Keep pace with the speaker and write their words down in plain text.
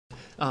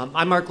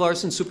I'm Mark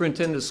Larson,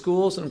 Superintendent of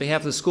Schools, and on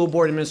behalf of the School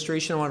Board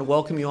Administration, I want to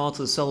welcome you all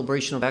to the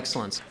Celebration of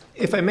Excellence.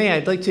 If I may,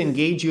 I'd like to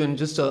engage you in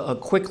just a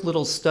quick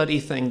little study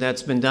thing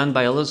that's been done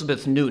by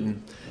Elizabeth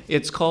Newton.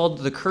 It's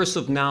called The Curse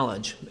of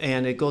Knowledge,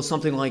 and it goes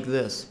something like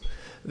this.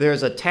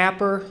 There's a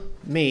tapper,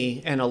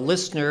 me, and a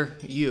listener,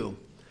 you.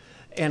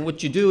 And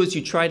what you do is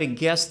you try to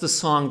guess the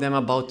song that I'm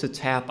about to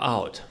tap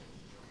out.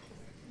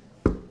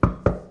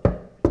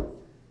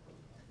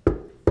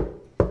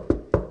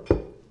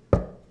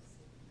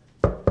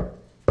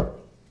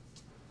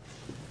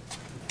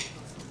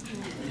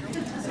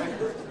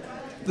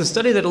 The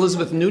study that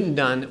Elizabeth Newton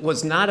done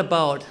was not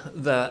about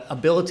the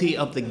ability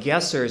of the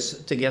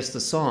guessers to guess the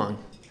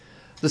song.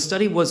 The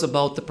study was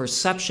about the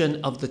perception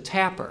of the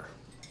tapper.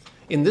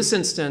 In this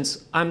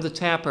instance, I'm the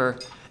tapper,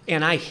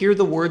 and I hear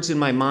the words in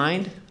my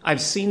mind.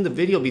 I've seen the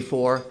video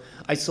before.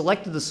 I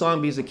selected the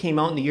song because it came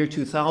out in the year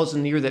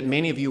 2000, the year that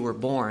many of you were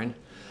born.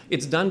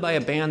 It's done by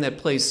a band that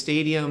plays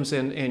stadiums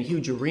and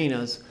huge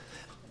arenas.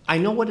 I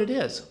know what it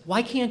is.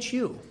 Why can't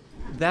you?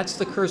 That's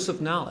the curse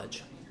of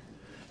knowledge.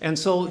 And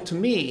so, to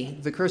me,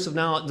 the curse of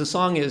knowledge, the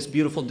song is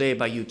Beautiful Day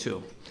by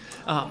U2.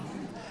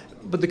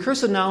 But the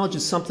curse of knowledge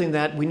is something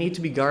that we need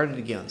to be guarded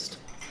against.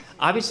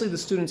 Obviously, the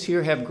students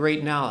here have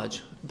great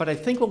knowledge, but I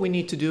think what we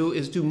need to do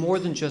is do more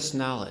than just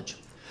knowledge.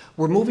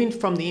 We're moving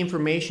from the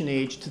information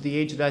age to the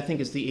age that I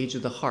think is the age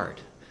of the heart,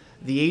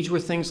 the age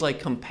where things like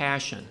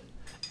compassion,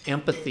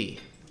 empathy,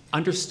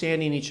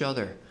 understanding each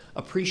other,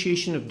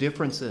 appreciation of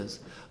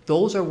differences,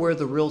 those are where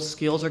the real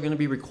skills are going to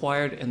be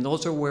required, and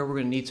those are where we're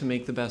going to need to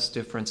make the best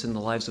difference in the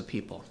lives of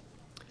people.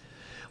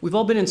 We've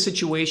all been in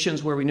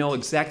situations where we know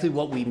exactly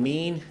what we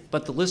mean,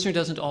 but the listener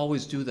doesn't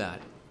always do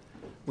that.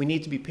 We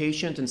need to be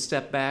patient and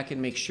step back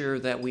and make sure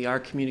that we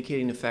are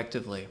communicating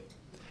effectively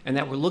and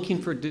that we're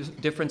looking for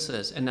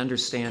differences and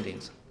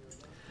understandings.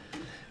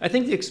 I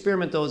think the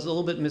experiment, though, is a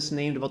little bit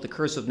misnamed about the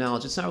curse of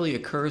knowledge. It's not really a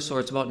curse, or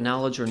it's about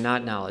knowledge or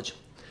not knowledge.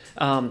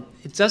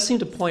 It does seem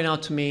to point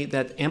out to me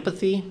that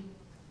empathy,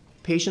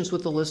 patience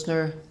with the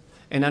listener,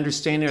 and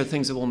understanding are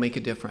things that will make a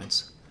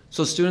difference.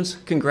 So students,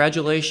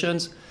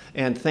 congratulations,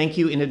 and thank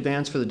you in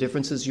advance for the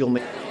differences you'll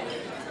make.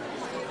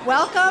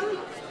 Welcome.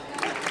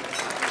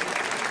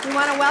 We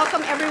want to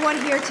welcome everyone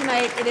here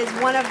tonight. It is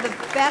one of the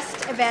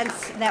best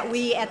events that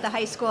we at the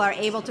high school are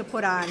able to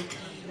put on.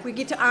 We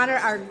get to honor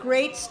our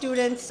great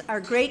students, our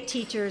great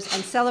teachers,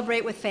 and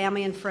celebrate with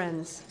family and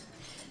friends.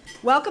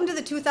 Welcome to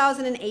the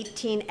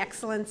 2018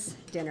 Excellence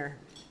Dinner.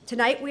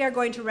 Tonight we are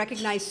going to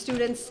recognize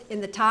students in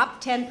the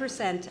top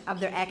 10% of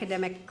their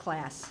academic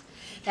class.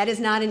 That is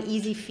not an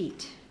easy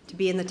feat to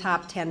be in the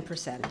top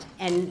 10%,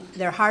 and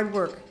their hard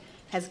work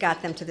has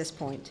got them to this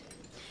point.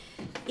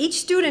 Each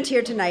student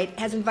here tonight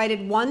has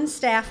invited one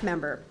staff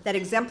member that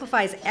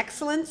exemplifies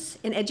excellence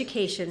in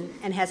education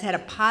and has had a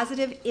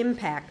positive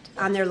impact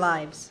on their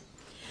lives.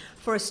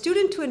 For a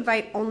student to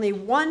invite only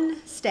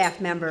one staff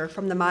member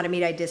from the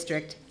Mahtomedi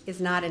district is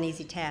not an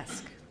easy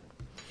task.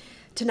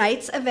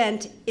 Tonight's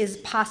event is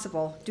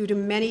possible due to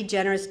many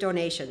generous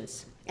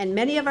donations, and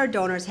many of our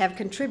donors have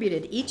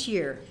contributed each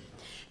year.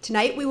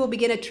 Tonight we will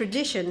begin a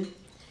tradition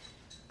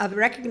of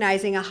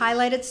recognizing a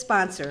highlighted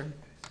sponsor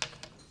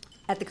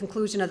at the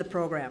conclusion of the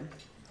program.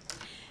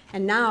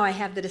 And now I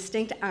have the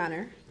distinct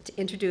honor to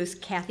introduce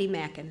Kathy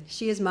Mackin.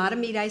 She is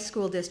Mahtomedi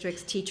School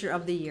District's Teacher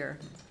of the Year.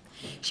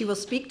 She will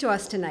speak to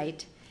us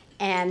tonight,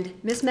 and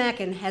Ms.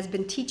 Mackin has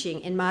been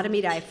teaching in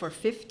Mahtomedi for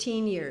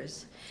 15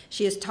 years.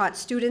 She has taught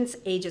students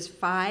ages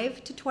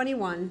 5 to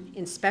 21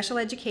 in special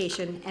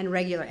education and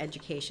regular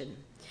education.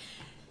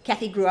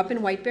 Kathy grew up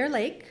in White Bear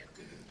Lake,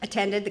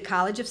 attended the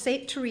College of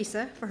St.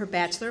 Teresa for her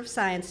Bachelor of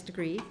Science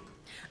degree,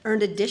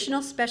 earned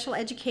additional special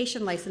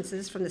education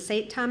licenses from the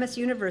St. Thomas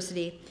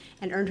University,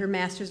 and earned her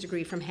master's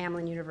degree from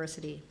Hamline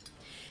University.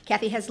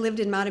 Kathy has lived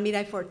in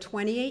Mahtomedi for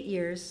 28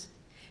 years.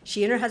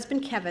 She and her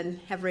husband, Kevin,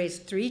 have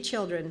raised 3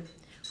 children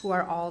who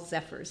are all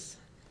Zephyrs.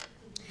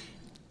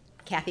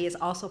 Kathy is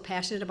also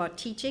passionate about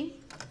teaching.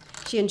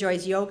 She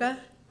enjoys yoga,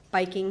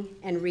 biking,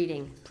 and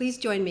reading. Please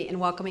join me in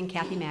welcoming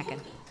Kathy Mackin.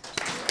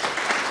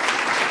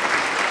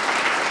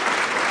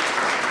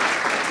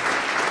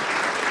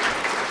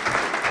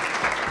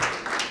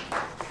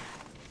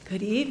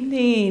 Good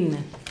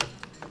evening,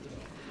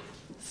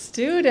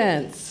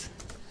 students.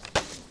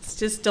 It's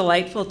just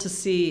delightful to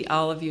see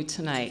all of you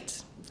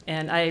tonight.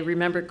 And I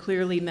remember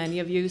clearly many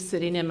of you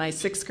sitting in my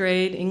 6th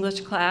grade English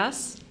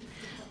class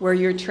where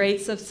your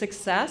traits of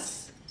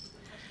success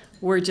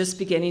were just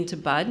beginning to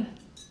bud.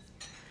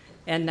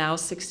 And now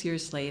 6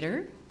 years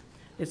later,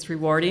 it's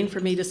rewarding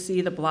for me to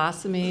see the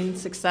blossoming,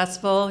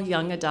 successful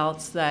young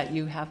adults that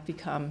you have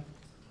become.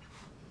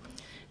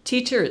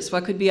 Teachers,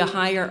 what could be a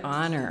higher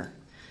honor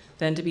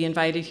than to be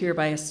invited here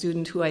by a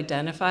student who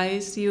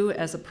identifies you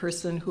as a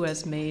person who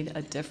has made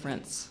a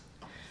difference?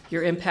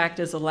 Your impact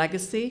is a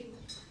legacy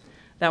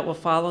that will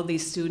follow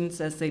these students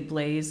as they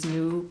blaze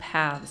new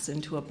paths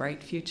into a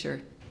bright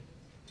future.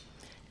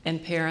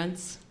 And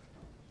parents,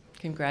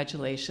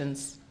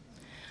 congratulations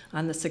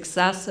on the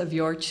success of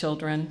your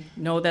children.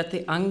 Know that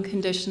the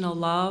unconditional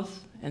love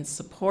and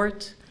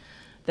support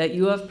that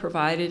you have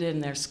provided in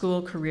their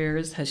school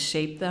careers has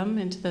shaped them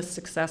into the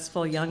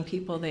successful young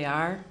people they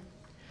are,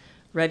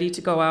 ready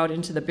to go out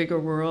into the bigger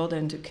world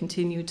and to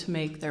continue to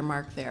make their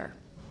mark there.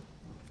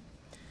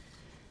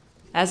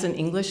 As an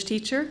English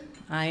teacher,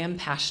 I am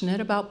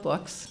passionate about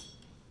books.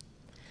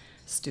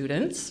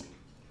 Students,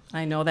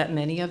 I know that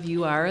many of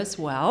you are as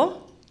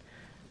well.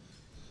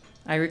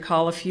 I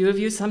recall a few of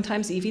you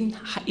sometimes even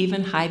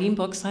hiding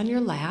books on your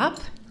lap,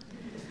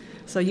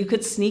 so you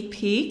could sneak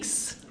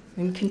peeks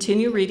and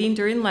continue reading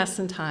during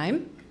lesson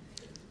time.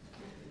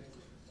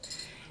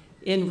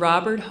 In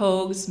Robert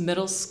Hogue's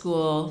middle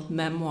school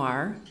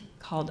memoir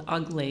called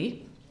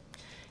Ugly,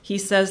 he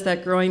says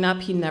that growing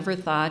up he never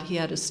thought he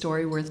had a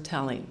story worth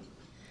telling.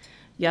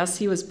 Yes,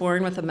 he was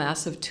born with a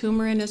massive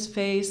tumor in his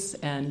face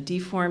and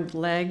deformed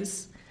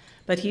legs,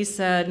 but he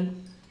said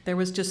there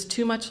was just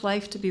too much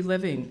life to be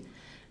living,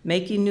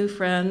 making new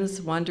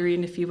friends,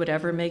 wondering if he would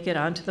ever make it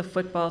onto the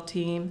football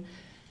team,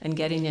 and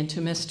getting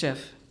into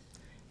mischief.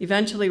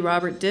 Eventually,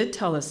 Robert did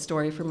tell his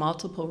story for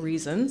multiple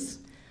reasons,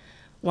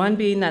 one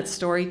being that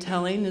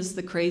storytelling is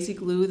the crazy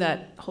glue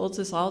that holds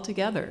us all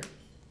together.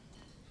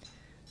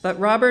 But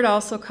Robert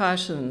also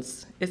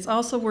cautions, it's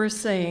also worth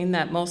saying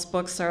that most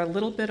books are a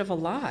little bit of a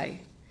lie,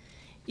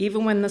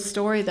 even when the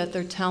story that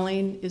they're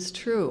telling is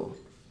true.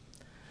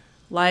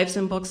 Lives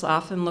in books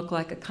often look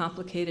like a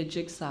complicated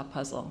jigsaw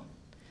puzzle.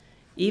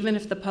 Even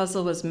if the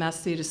puzzle was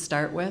messy to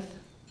start with,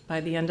 by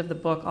the end of the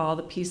book, all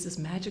the pieces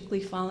magically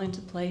fall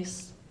into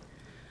place.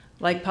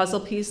 Like puzzle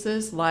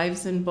pieces,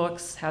 lives in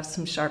books have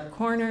some sharp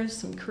corners,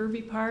 some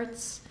curvy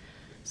parts,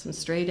 some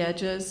straight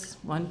edges.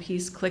 One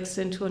piece clicks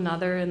into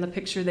another, and the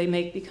picture they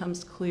make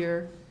becomes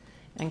clear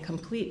and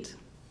complete.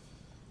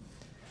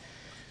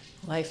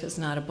 Life is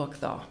not a book,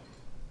 though.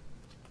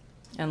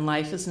 And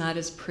life is not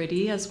as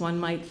pretty as one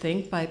might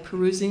think by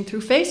perusing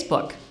through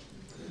Facebook.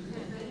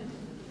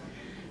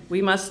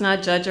 We must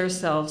not judge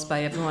ourselves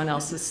by everyone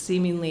else's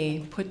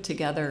seemingly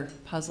put-together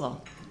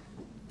puzzle.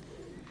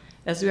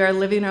 As we are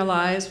living our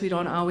lives, we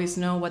don't always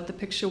know what the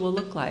picture will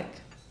look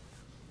like.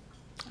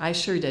 I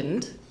sure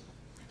didn't.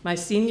 My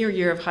senior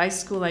year of high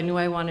school, I knew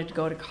I wanted to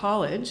go to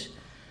college,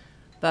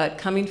 but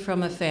coming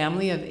from a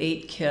family of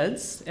 8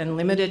 kids and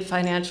limited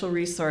financial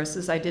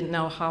resources, I didn't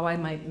know how I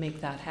might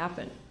make that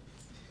happen.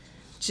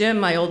 Jim,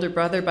 my older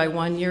brother, by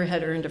 1 year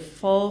had earned a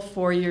full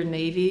 4-year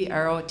Navy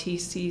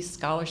ROTC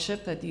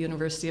scholarship at the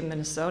University of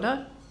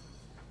Minnesota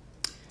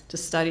to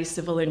study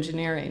civil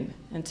engineering.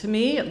 And to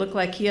me, it looked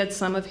like he had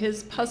some of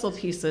his puzzle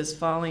pieces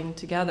falling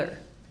together.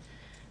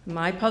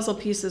 My puzzle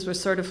pieces were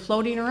sort of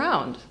floating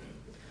around,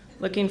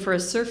 looking for a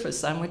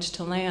surface on which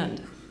to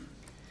land.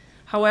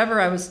 However,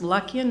 I was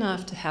lucky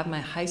enough to have my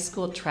high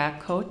school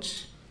track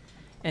coach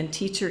and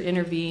teacher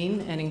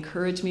intervene and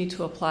encourage me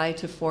to apply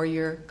to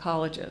 4-year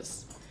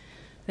colleges.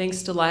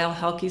 Thanks to Lyle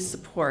Helke's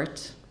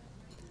support,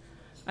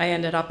 I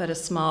ended up at a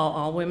small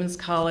all-women's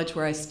college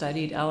where I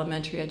studied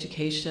elementary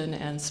education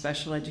and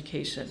special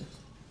education.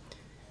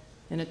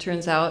 And it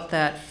turns out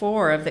that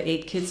 4 of the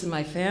 8 kids in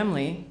my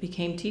family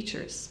became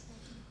teachers.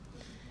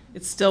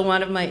 It's still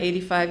one of my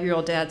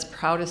 85-year-old dad's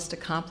proudest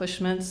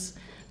accomplishments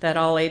that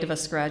all 8 of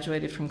us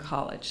graduated from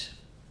college.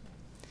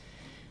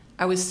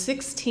 I was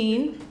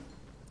 16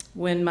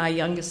 when my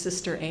youngest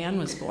sister Anne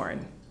was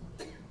born.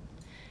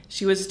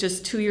 She was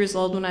just 2 years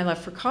old when I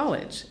left for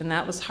college, and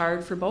that was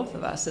hard for both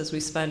of us as we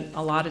spent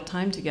a lot of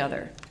time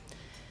together.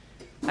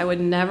 I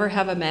would never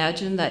have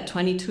imagined that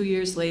 22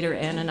 years later,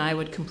 Anne and I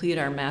would complete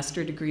our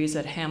master's degrees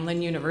at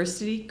Hamline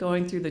University,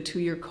 going through the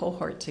 2-year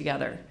cohort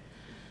together.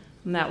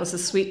 And that was a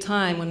sweet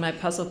time when my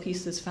puzzle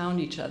pieces found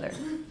each other.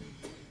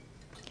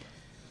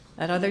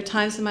 At other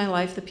times in my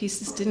life, the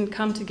pieces didn't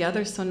come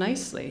together so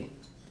nicely.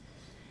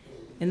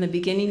 In the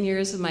beginning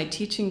years of my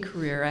teaching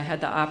career, I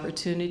had the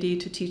opportunity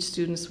to teach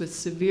students with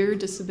severe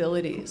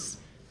disabilities.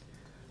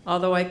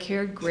 Although I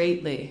cared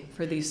greatly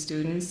for these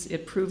students,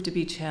 it proved to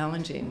be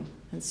challenging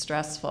and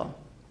stressful.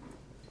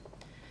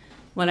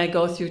 When I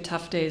go through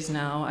tough days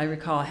now, I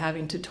recall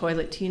having to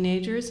toilet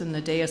teenagers and the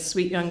day a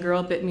sweet young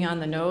girl bit me on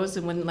the nose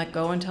and wouldn't let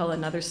go until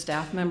another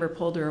staff member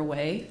pulled her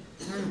away.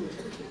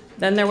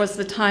 Then there was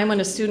the time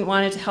when a student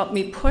wanted to help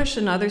me push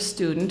another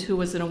student who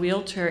was in a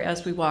wheelchair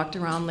as we walked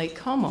around Lake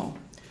Como.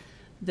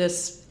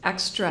 This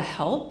extra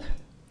help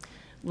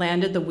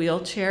landed the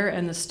wheelchair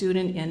and the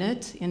student in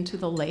it into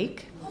the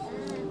lake.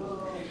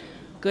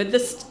 Good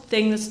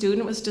thing the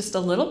student was just a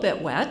little bit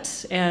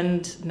wet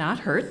and not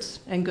hurt,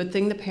 and good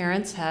thing the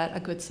parents had a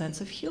good sense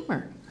of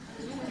humor.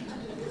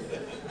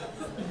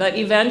 But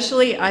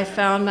eventually I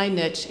found my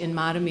niche in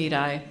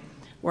Mahtomedi,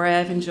 where I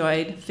have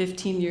enjoyed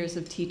 15 years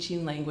of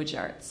teaching language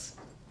arts.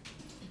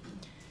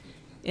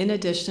 In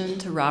addition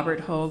to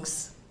Robert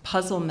Hogue's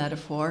puzzle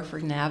metaphor for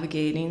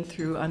navigating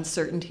through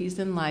uncertainties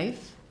in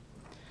life,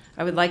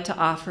 I would like to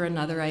offer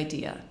another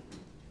idea,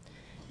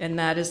 and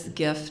that is the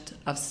gift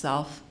of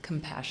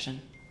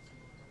self-compassion.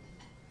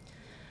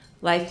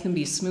 Life can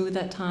be smooth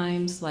at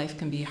times, life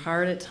can be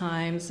hard at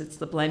times. It's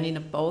the blending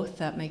of both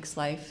that makes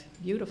life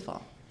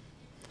beautiful.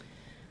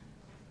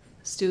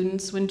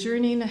 Students, when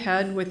journeying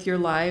ahead with your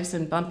lives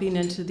and bumping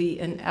into the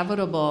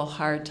inevitable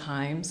hard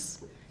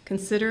times,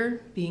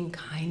 consider being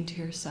kind to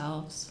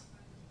yourselves.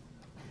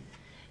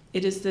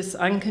 It is this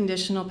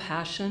unconditional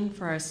passion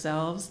for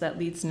ourselves that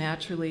leads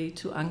naturally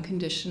to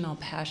unconditional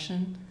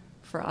passion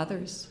for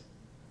others.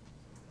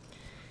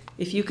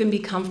 If you can be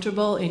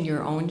comfortable in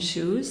your own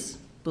shoes,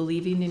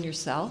 believing in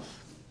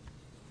yourself,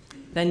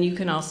 then you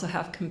can also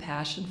have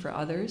compassion for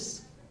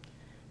others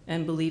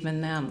and believe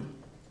in them.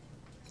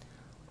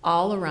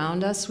 All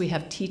around us, we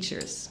have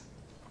teachers.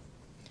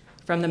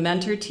 From the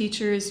mentor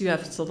teachers you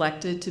have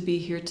selected to be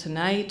here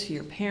tonight, to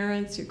your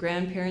parents, your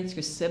grandparents,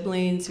 your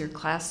siblings, your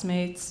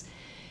classmates,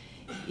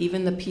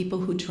 even the people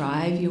who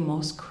drive you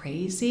most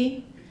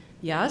crazy.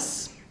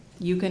 Yes,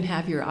 you can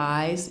have your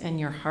eyes and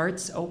your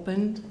hearts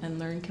opened and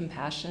learn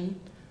compassion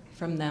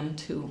from them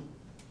too.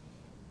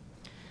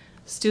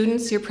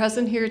 Students, your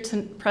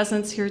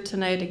presence here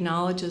tonight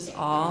acknowledges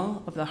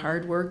all of the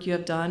hard work you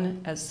have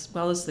done, as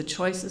well as the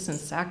choices and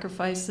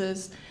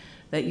sacrifices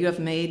that you have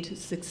made to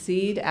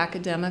succeed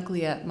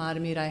academically at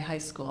Mahtomedi High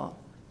School.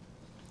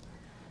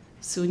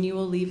 Soon you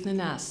will leave the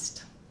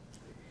nest,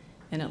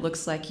 and it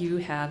looks like you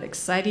have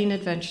exciting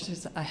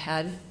adventures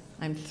ahead.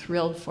 I'm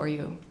thrilled for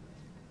you.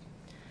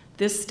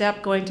 This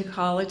step, going to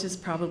college, is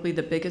probably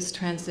the biggest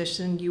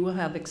transition you will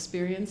have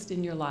experienced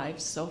in your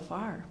lives so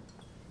far.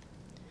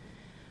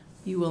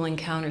 You will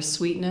encounter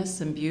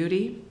sweetness and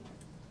beauty.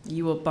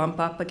 You will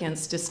bump up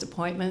against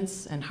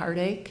disappointments and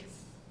heartache.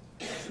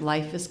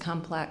 Life is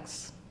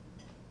complex.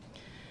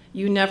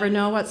 You never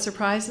know what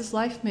surprises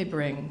life may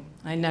bring.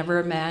 I never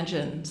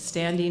imagined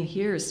standing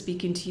here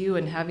speaking to you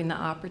and having the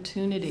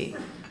opportunity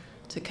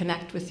to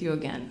connect with you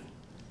again.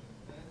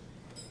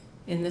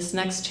 In this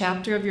next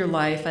chapter of your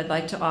life, I'd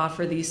like to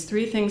offer these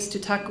 3 things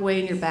to tuck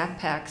away in your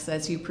backpacks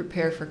as you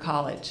prepare for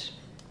college.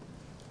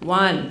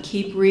 1,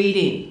 keep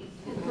reading.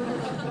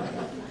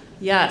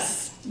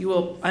 Yes, you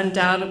will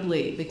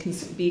undoubtedly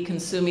be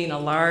consuming a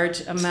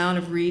large amount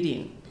of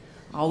reading,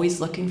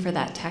 always looking for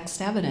that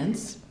text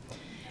evidence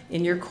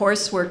in your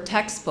coursework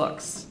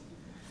textbooks.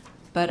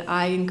 But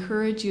I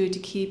encourage you to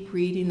keep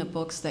reading the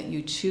books that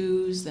you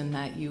choose and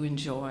that you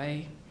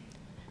enjoy.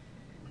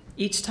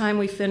 Each time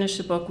we finish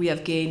a book, we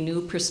have gained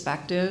new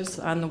perspectives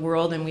on the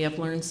world and we have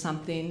learned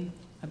something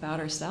about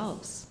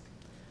ourselves.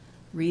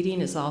 Reading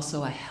is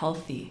also a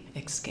healthy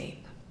escape.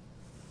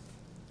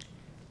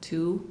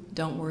 2,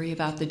 don't worry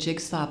about the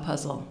jigsaw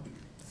puzzle.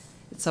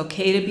 It's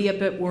okay to be a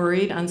bit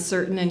worried,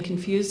 uncertain, and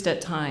confused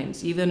at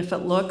times, even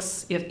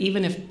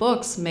if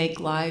books make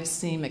lives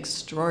seem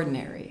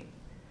extraordinary.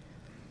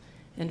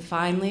 And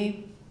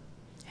finally,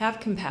 have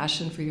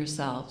compassion for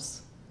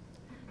yourselves.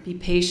 Be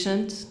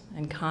patient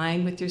and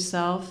kind with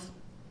yourself,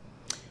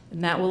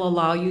 and that will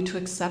allow you to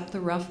accept the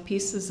rough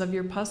pieces of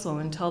your puzzle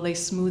until they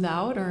smooth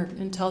out or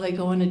until they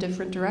go in a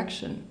different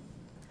direction.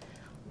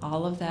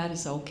 All of that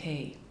is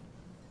okay.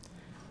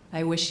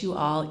 I wish you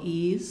all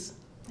ease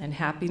and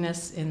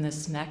happiness in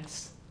this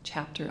next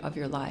chapter of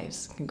your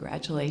lives.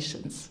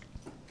 Congratulations.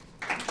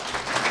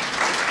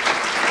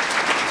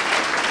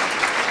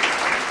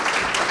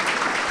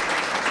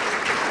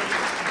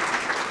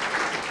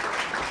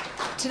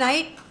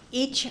 Tonight,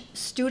 each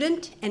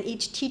student and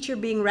each teacher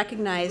being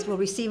recognized will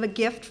receive a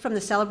gift from the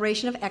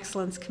Celebration of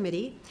Excellence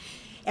Committee.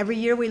 Every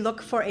year we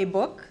look for a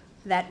book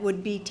that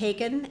would be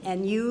taken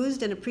and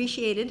used and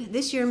appreciated.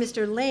 This year,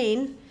 Mr.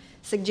 Lane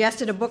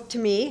suggested a book to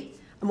me,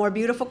 A More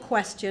Beautiful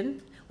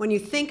Question. When you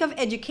think of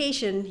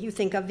education, you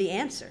think of the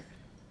answer.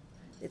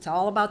 It's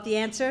all about the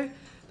answer,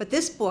 but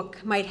this book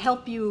might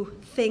help you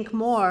think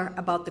more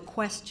about the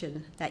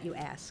question that you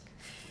ask.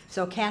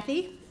 So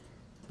Kathy,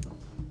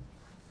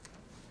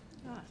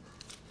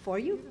 for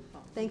you.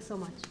 Thanks so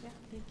much. Yeah,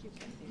 thank you,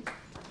 Kathy.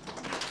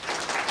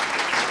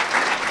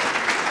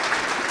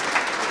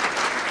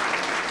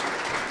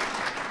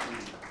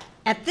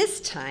 At this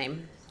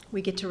time,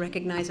 we get to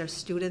recognize our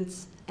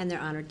students and their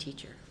honored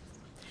teacher.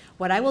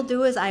 What I will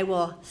do is I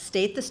will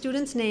state the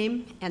student's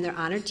name and their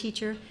honored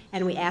teacher,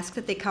 and we ask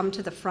that they come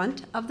to the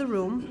front of the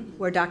room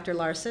where Dr.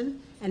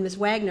 Larson and Ms.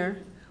 Wagner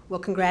will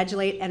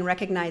congratulate and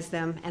recognize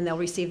them, and they'll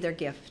receive their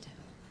gift.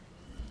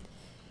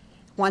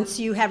 Once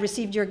you have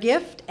received your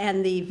gift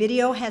and the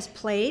video has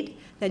played,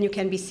 then you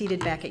can be seated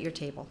back at your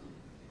table.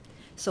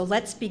 So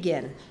let's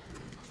begin.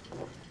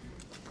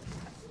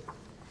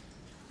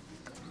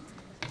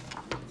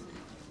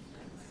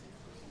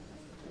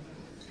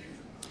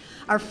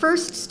 Our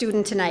first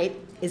student tonight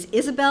is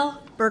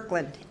Isabel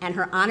Birkland and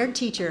her honored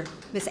teacher,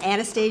 Miss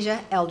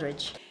Anastasia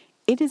Eldridge.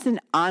 It is an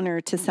honor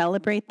to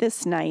celebrate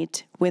this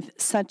night with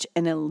such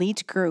an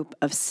elite group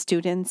of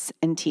students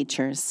and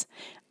teachers.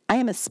 I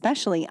am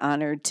especially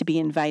honored to be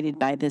invited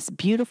by this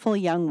beautiful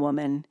young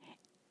woman,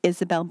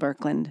 Isabel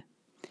Birkland.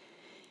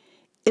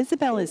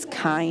 Isabel is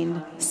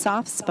kind,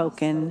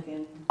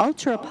 soft-spoken,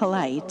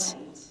 ultra-polite,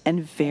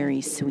 and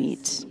very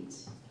sweet.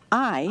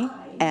 I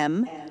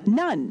am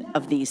none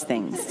of these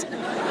things.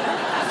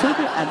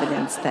 Further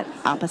evidence that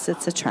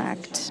opposites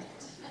attract.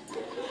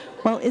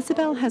 While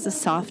Isabel has a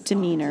soft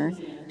demeanor,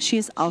 she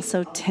is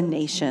also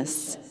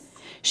tenacious.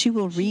 She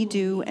will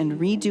redo and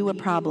redo a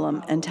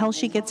problem until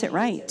she gets it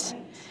right.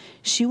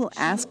 She will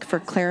ask for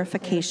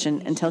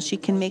clarification until she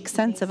can make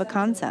sense of a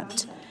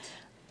concept.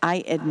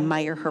 I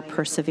admire her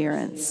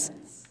perseverance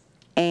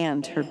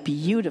and her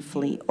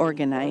beautifully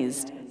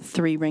organized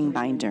 3-ring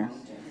binder.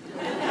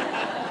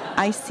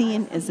 I see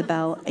in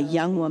Isabel a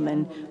young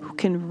woman who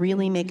can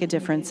really make a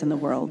difference in the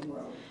world.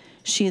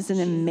 She is an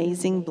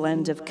amazing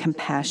blend of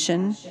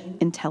compassion,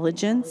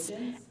 intelligence,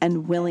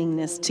 and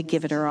willingness to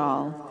give it her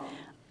all.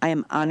 I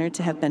am honored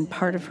to have been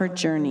part of her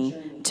journey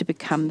to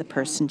become the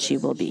person she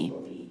will be.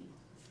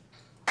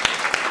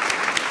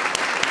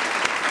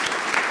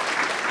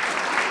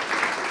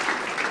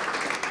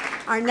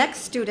 Our next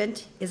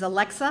student is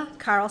Alexa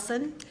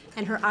Carlson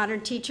and her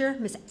honored teacher,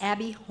 Ms.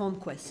 Abby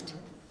Holmquist.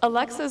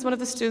 Alexa is one of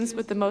the students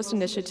with the most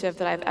initiative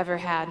that I've ever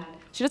had.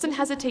 She doesn't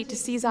hesitate to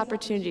seize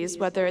opportunities,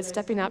 whether it's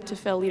stepping up to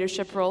fill a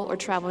leadership role or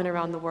traveling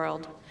around the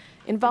world.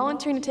 In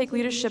volunteering to take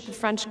leadership at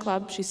French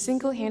Club, she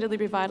single-handedly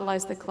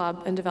revitalized the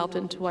club and developed it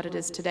into what it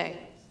is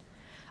today.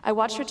 I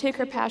watched her take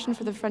her passion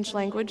for the French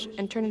language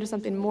and turn it into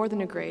something more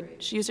than a grade.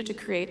 She used it to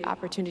create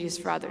opportunities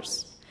for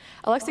others.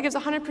 Alexa gives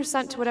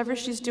 100% to whatever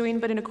she's doing,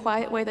 but in a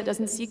quiet way that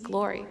doesn't seek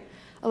glory.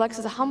 Alexa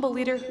is a humble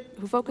leader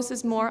who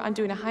focuses more on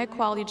doing a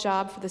high-quality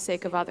job for the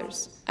sake of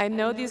others. I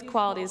know these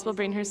qualities will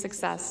bring her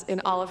success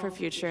in all of her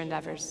future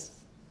endeavors.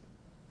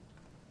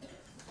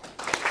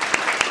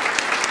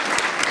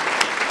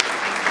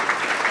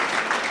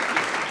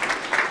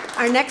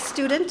 Our next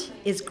student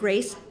is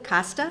Grace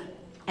Costa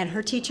and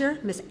her teacher,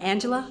 Miss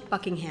Angela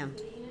Buckingham.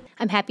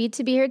 I'm happy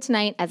to be here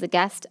tonight as a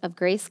guest of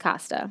Grace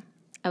Costa.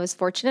 I was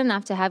fortunate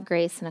enough to have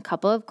Grace in a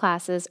couple of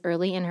classes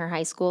early in her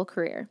high school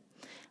career.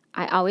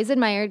 I always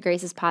admired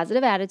Grace's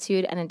positive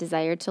attitude and a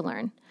desire to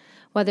learn.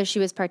 Whether she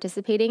was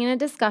participating in a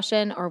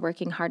discussion or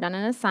working hard on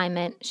an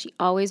assignment, she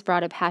always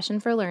brought a passion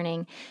for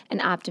learning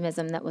and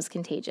optimism that was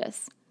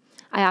contagious.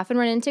 I often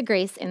run into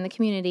Grace in the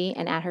community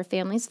and at her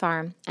family's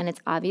farm, and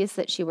it's obvious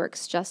that she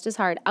works just as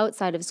hard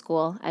outside of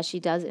school as she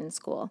does in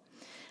school.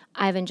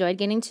 I've enjoyed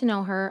getting to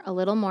know her a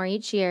little more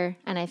each year,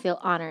 and I feel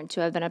honored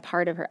to have been a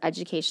part of her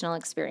educational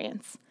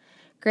experience.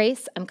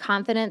 Grace, I'm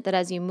confident that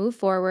as you move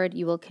forward,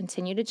 you will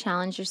continue to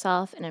challenge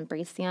yourself and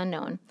embrace the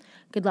unknown.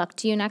 Good luck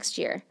to you next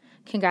year.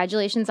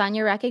 Congratulations on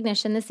your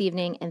recognition this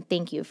evening, and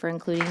thank you for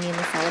including me in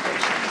the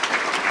celebration.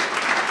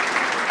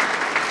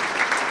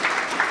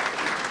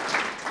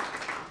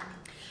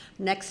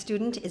 Next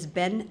student is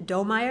Ben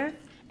Domeyer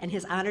and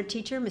his honored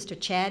teacher, Mr.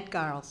 Chad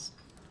Garles.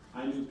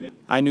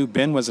 I knew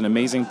Ben was an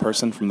amazing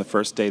person from the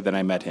first day that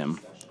I met him.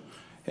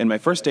 In my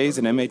first days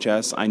in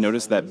MHS, I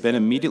noticed that Ben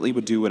immediately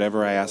would do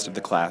whatever I asked of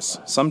the class,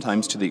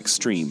 sometimes to the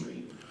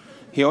extreme.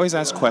 He always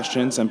asked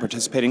questions and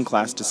participated in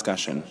class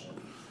discussion.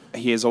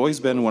 He has always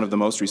been one of the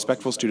most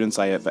respectful students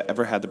I have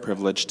ever had the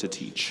privilege to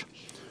teach.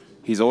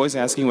 He's always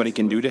asking what he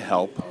can do to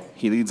help.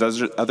 He leads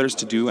others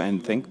to do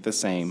and think the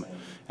same,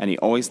 and he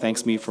always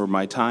thanks me for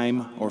my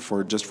time or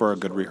for a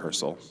good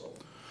rehearsal.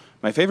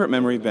 My favorite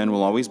memory of Ben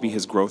will always be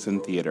his growth in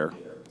theater.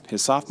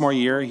 His sophomore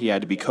year, he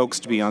had to be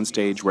coaxed to be on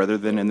stage rather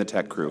than in the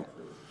tech crew.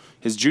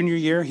 His junior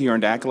year, he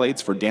earned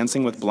accolades for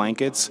Dancing with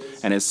Blankets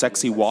and his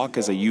sexy walk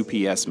as a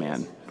UPS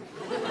man.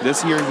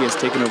 This year, he has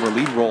taken over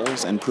lead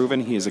roles and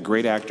proven he is a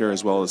great actor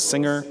as well as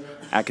singer,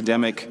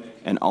 academic,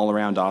 and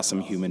all-around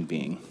awesome human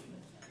being.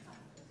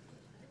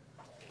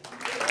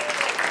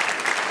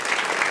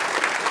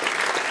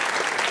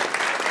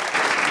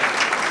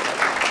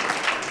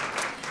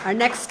 Our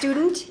next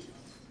student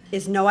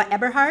is Noah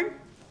Eberhard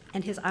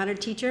and his honored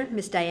teacher,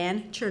 Miss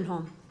Diane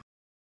Chernholm.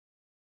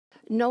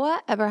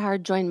 Noah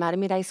Eberhard joined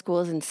Mahtomedi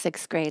schools in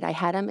 6th grade. I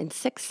had him in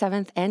 6th,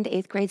 7th, and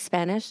 8th grade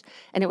Spanish,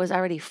 and it was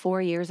already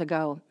 4 years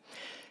ago.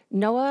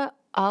 Noah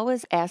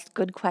always asked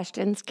good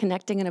questions,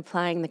 connecting and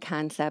applying the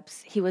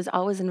concepts. He was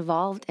always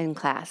involved in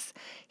class.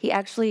 He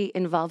actually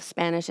involved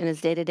Spanish in his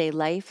day-to-day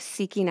life,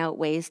 seeking out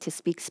ways to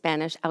speak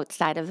Spanish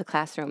outside of the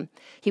classroom.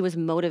 He was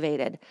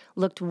motivated,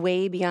 looked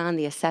way beyond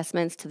the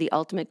assessments to the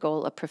ultimate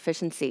goal of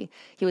proficiency.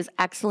 He was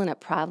excellent at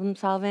problem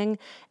solving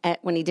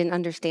when he didn't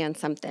understand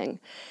something.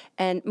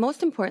 And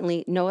most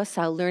importantly, Noah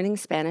saw learning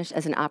Spanish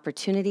as an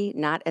opportunity,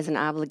 not as an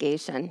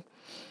obligation.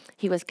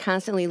 He was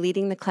constantly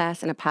leading the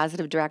class in a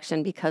positive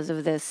direction because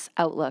of this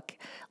outlook.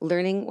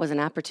 Learning was an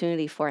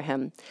opportunity for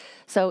him.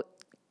 So,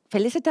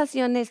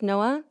 felicitaciones,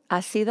 Noah.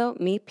 Ha sido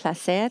mi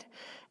placer.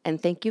 And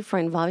thank you for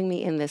involving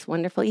me in this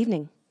wonderful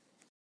evening.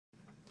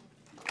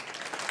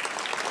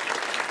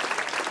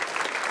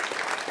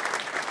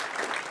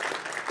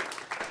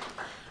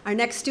 Our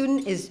next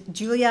student is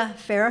Julia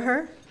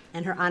Farraher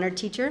and her honored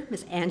teacher,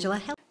 Miss Angela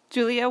Hell.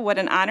 Julia, what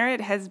an honor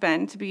it has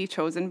been to be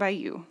chosen by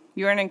you.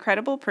 You are an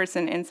incredible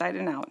person inside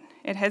and out.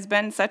 It has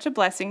been such a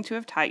blessing to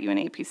have taught you in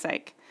AP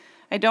Psych.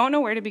 I don't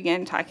know where to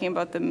begin talking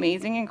about the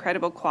amazing,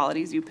 incredible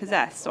qualities you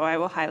possess, so I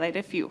will highlight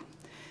a few.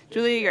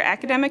 Julia, your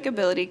academic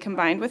ability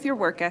combined with your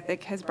work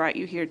ethic has brought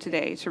you here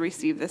today to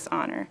receive this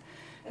honor.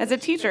 As a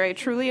teacher, I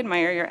truly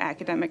admire your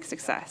academic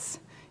success.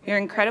 Your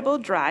incredible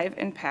drive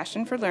and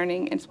passion for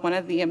learning is one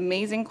of the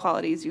amazing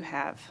qualities you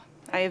have.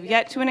 I have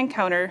yet to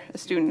encounter a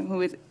student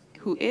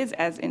who is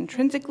as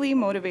intrinsically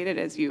motivated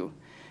as you.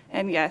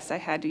 And yes, I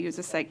had to use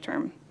a psych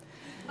term.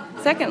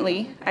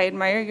 Secondly, I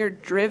admire your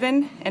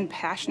driven and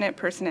passionate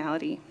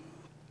personality.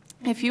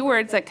 A few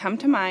words that come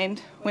to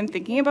mind when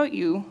thinking about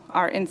you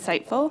are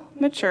insightful,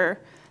 mature,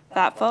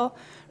 thoughtful,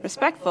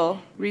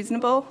 respectful,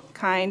 reasonable,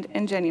 kind,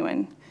 and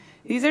genuine.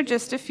 These are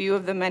just a few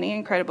of the many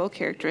incredible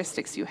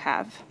characteristics you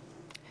have.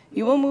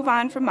 You will move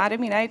on from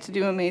Mahtomedi to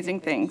do amazing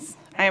things.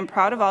 I am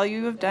proud of all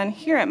you have done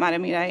here at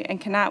Mahtomedi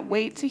and cannot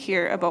wait to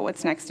hear about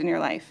what's next in your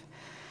life.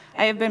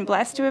 I have been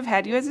blessed to have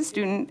had you as a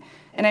student,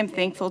 and I'm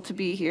thankful to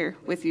be here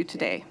with you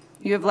today.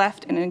 You have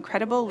left an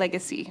incredible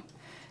legacy.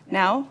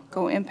 Now,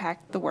 go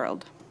impact the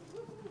world.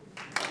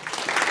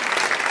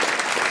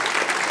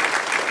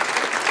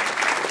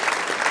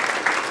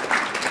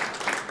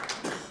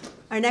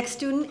 Our next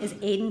student is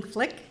Aiden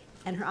Flick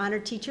and her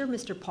honored teacher,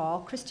 Mr.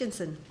 Paul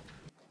Christensen.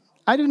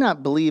 I do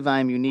not believe I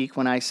am unique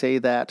when I say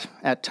that,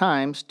 at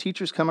times,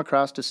 teachers come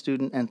across a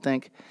student and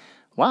think,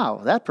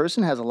 wow, that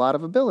person has a lot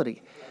of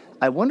ability.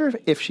 I wonder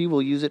if she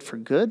will use it for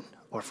good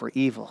or for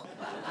evil.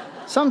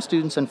 Some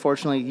students,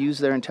 unfortunately, use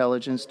their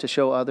intelligence to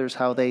show others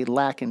how they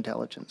lack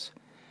intelligence.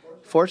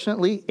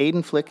 Fortunately,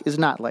 Aiden Flick is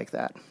not like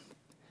that.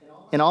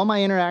 In all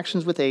my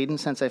interactions with Aiden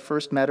since I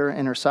first met her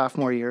in her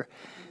sophomore year,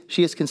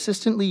 she has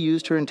consistently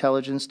used her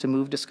intelligence to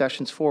move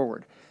discussions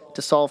forward,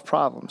 to solve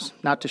problems,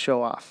 not to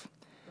show off.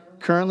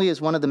 Currently, as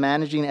one of the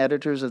managing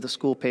editors of the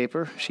school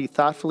paper, she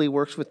thoughtfully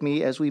works with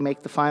me as we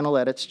make the final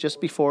edits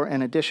just before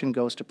an edition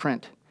goes to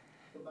print.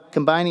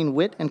 Combining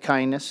wit and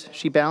kindness,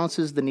 she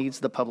balances the needs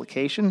of the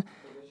publication,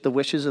 the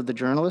wishes of the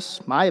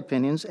journalists, my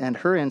opinions, and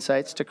her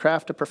insights to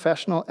craft a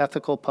professional,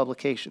 ethical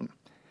publication.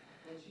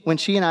 When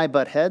she and I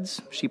butt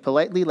heads, she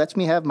politely lets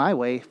me have my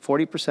way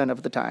 40%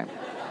 of the time.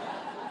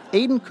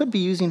 Aiden could be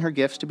using her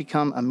gifts to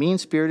become a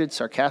mean-spirited,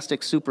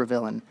 sarcastic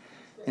supervillain.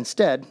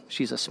 Instead,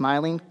 she's a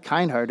smiling,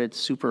 kind-hearted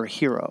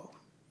superhero.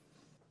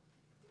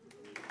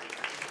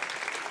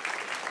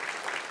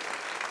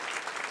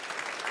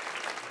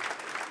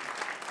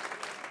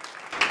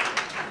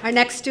 Our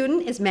next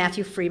student is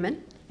Matthew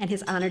Freeman and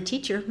his honored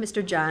teacher,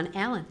 Mr. John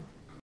Allen.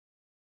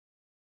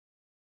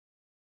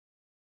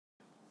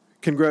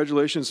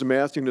 Congratulations to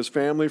Matthew and his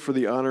family for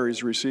the honor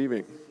he's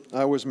receiving.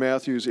 I was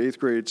Matthew's 8th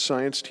grade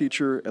science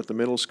teacher at the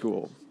middle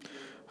school.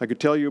 I could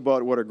tell you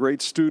about what a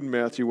great student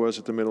Matthew was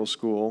at the middle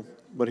school,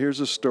 but here's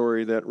a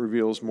story that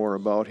reveals more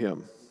about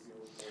him.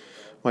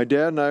 My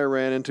dad and I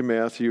ran into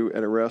Matthew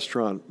at a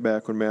restaurant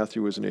back when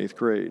Matthew was in 8th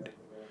grade.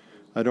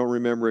 I don't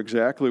remember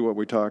exactly what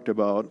we talked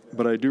about,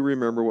 but I do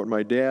remember what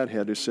my dad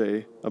had to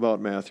say about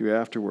Matthew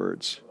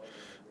afterwards.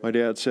 My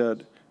dad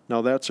said,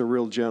 "Now that's a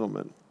real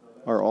gentleman.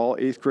 Are all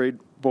 8th grade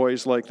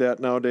boys like that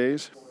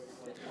nowadays?"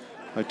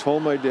 I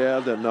told my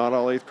dad that not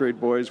all 8th grade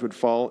boys would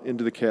fall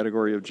into the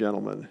category of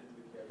gentlemen,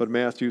 but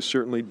Matthew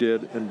certainly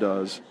did and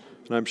does,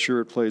 and I'm sure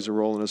it plays a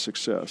role in his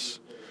success.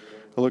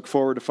 I look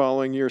forward to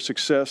following your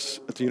success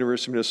at the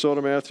University of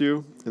Minnesota,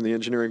 Matthew, in the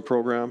engineering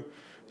program.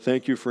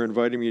 Thank you for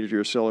inviting me to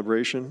your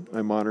celebration.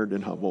 I'm honored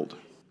and humbled.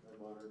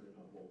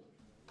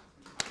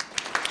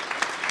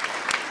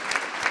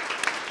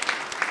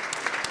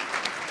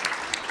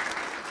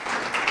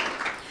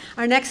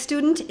 Our next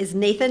student is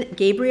Nathan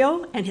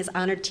Gabriel and his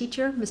honored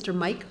teacher, Mr.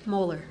 Mike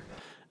Moeller.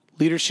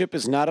 Leadership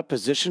is not a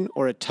position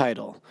or a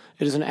title.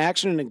 It is an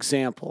action and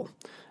example.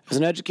 As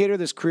an educator,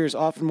 this career is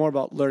often more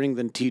about learning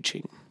than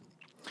teaching.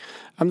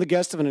 I'm the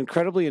guest of an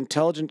incredibly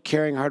intelligent,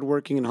 caring,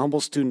 hardworking, and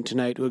humble student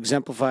tonight who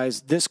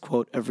exemplifies this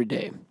quote every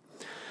day.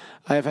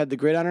 I have had the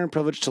great honor and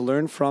privilege to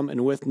learn from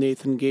and with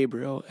Nathan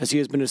Gabriel, as he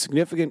has been a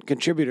significant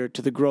contributor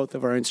to the growth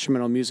of our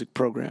instrumental music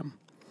program.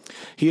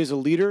 He is a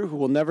leader who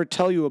will never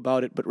tell you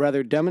about it, but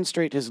rather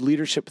demonstrate his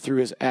leadership through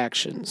his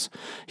actions.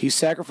 He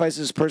sacrifices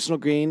his personal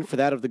gain for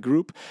that of the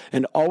group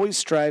and always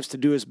strives to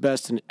do his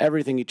best in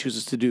everything he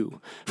chooses to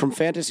do, from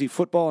fantasy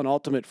football and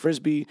ultimate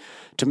frisbee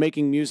to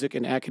making music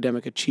and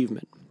academic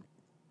achievement.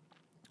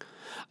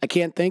 I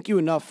can't thank you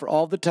enough for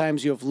all the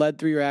times you have led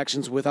through your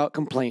actions without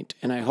complaint,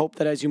 and I hope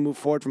that as you move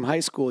forward from high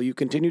school, you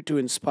continue to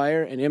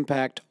inspire and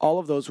impact all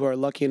of those who are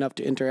lucky enough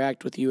to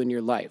interact with you in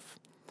your life.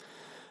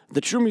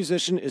 The true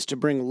musician is to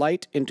bring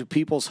light into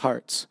people's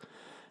hearts.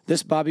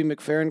 This Bobby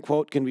McFerrin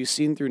quote can be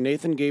seen through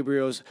Nathan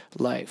Gabriel's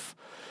life.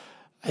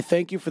 I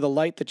thank you for the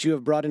light that you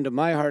have brought into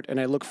my heart, and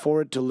I look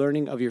forward to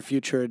learning of your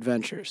future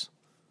adventures.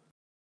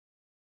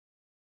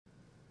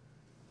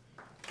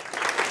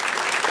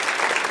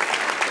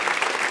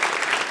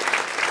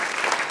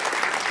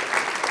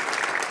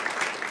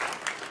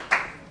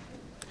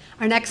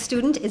 Our next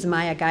student is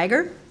Maya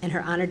Geiger and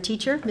her honored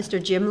teacher, Mr.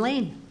 Jim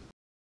Lane.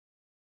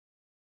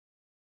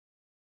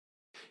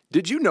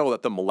 Did you know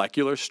that the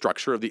molecular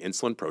structure of the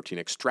insulin protein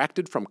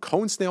extracted from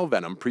cone snail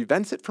venom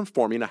prevents it from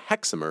forming a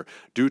hexamer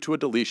due to a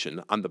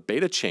deletion on the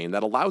beta chain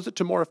that allows it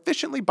to more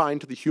efficiently bind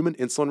to the human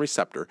insulin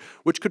receptor,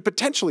 which could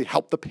potentially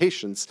help the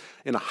patients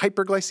in a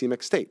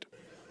hyperglycemic state?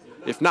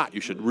 If not, you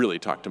should really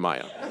talk to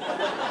Maya.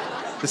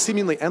 The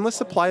seemingly endless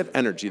supply of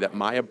energy that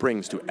Maya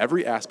brings to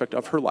every aspect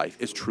of her life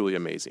is truly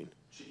amazing.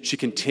 She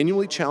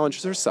continually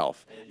challenges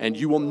herself, and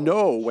you will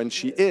know when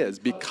she is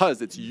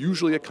because it's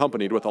usually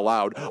accompanied with a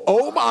loud,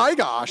 "Oh my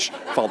gosh,"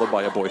 followed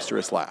by a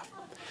boisterous laugh.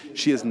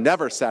 She is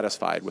never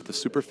satisfied with the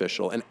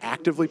superficial and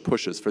actively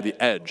pushes for the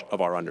edge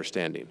of our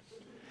understanding.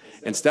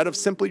 Instead of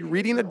simply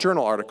reading a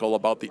journal article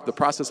about the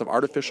process of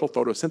artificial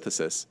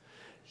photosynthesis,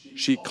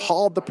 she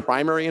called the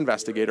primary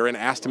investigator and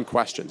asked him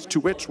questions, to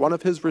which one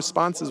of his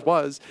responses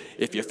was,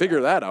 "If you figure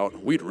that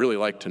out, we'd really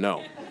like to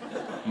know."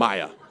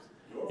 Maya,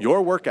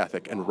 your work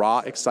ethic and raw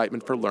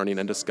excitement for learning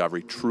and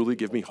discovery truly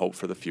give me hope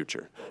for the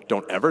future.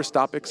 Don't ever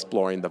stop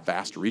exploring the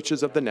vast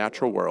reaches of the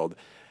natural world.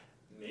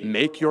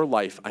 Make your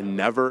life a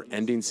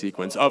never-ending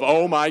sequence of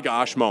 "oh my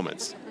gosh"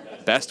 moments.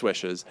 Best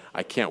wishes.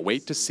 I can't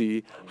wait to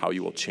see how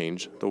you will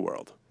change the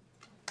world.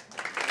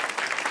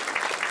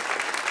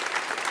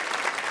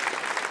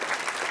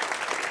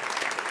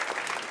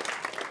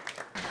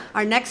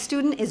 Our next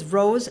student is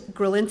Rose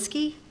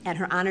Grulinski and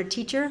her honored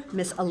teacher,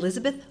 Miss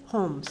Elizabeth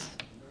Holmes.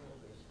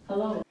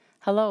 Hello.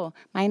 Hello,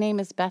 my name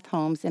is Beth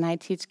Holmes, and I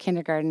teach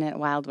kindergarten at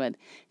Wildwood.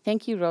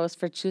 Thank you, Rose,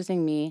 for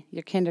choosing me,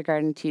 your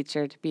kindergarten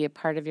teacher, to be a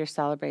part of your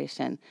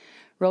celebration.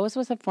 Rose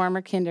was a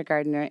former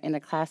kindergartner in a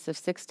class of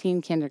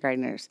 16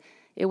 kindergartners.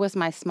 It was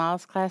my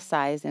smallest class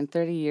size in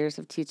 30 years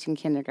of teaching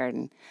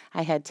kindergarten.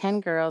 I had 10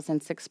 girls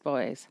and 6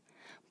 boys.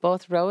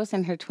 Both Rose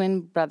and her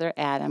twin brother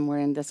Adam were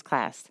in this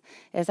class.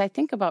 As I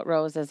think about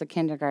Rose as a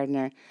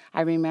kindergartner,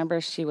 I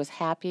remember she was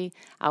happy,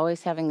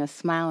 always having a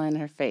smile on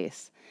her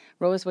face.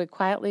 Rose would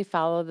quietly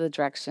follow the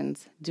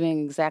directions,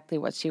 doing exactly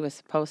what she was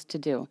supposed to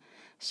do.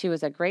 She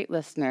was a great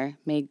listener,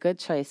 made good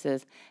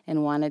choices,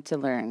 and wanted to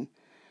learn.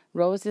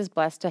 Rose is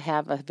blessed to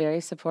have a very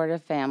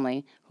supportive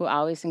family who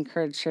always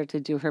encouraged her to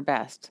do her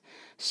best.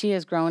 She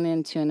has grown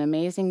into an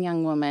amazing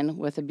young woman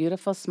with a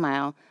beautiful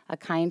smile, a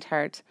kind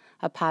heart,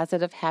 a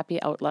positive,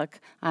 happy outlook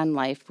on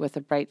life with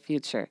a bright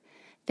future.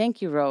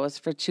 Thank you, Rose,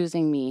 for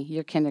choosing me,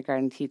 your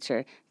kindergarten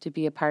teacher, to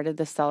be a part of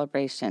this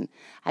celebration.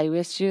 I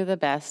wish you the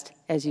best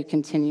as you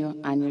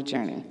continue on your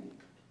journey.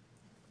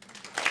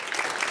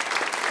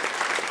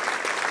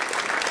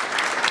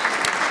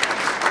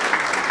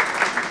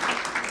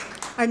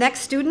 Our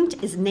next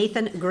student is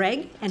Nathan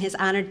Gregg and his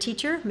honored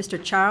teacher,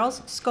 Mr.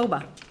 Charles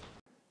Scoba.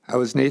 I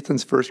was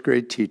Nathan's first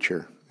grade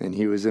teacher, and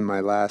he was in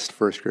my last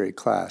first grade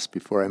class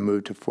before I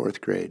moved to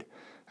fourth grade.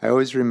 I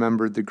always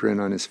remembered the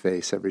grin on his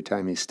face every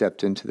time he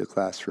stepped into the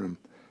classroom.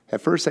 At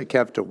first, I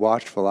kept a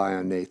watchful eye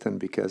on Nathan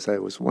because I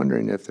was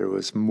wondering if there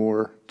was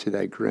more to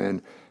that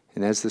grin,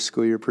 and as the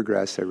school year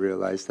progressed, I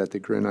realized that the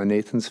grin on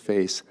Nathan's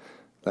face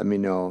let me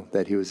know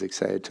that he was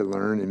excited to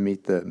learn and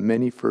meet the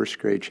many first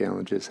grade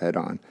challenges head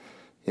on.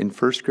 In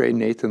first grade,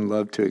 Nathan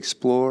loved to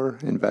explore,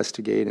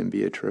 investigate, and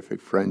be a terrific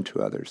friend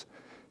to others.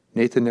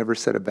 Nathan never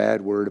said a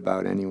bad word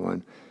about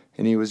anyone,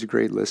 and he was a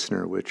great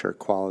listener, which are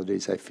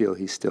qualities I feel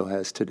he still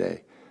has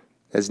today.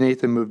 As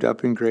Nathan moved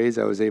up in grades,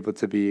 I was able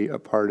to be a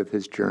part of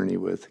his journey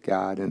with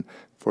God and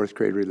fourth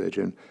grade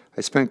religion.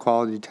 I spent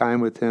quality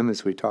time with him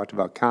as we talked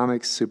about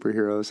comics,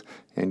 superheroes,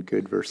 and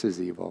good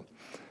versus evil.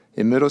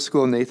 In middle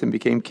school, Nathan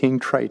became King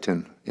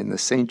Triton in the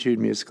St. Jude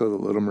musical,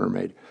 The Little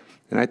Mermaid.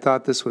 And I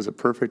thought this was a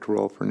perfect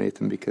role for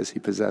Nathan because he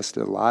possessed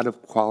a lot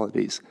of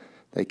qualities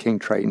that King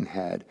Triton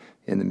had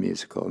in the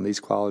musical. And these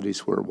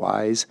qualities were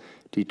wise,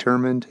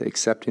 determined,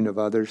 accepting of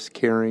others,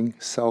 caring,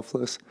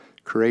 selfless,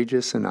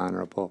 courageous, and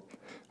honorable.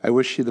 I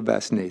wish you the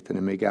best, Nathan,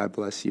 and may God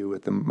bless you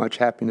with much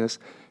happiness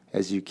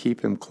as you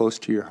keep him close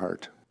to your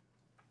heart.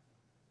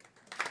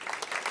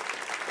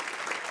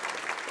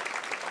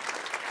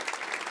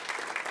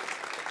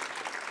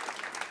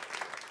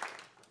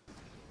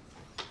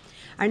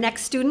 Our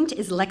next student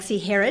is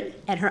Lexi Herod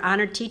and her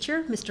honored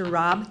teacher, Mr.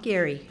 Rob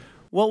Gary.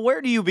 Well,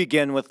 where do you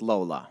begin with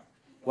Lola?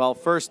 Well,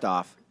 first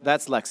off,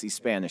 that's Lexi's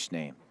Spanish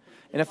name.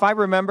 And if I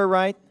remember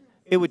right,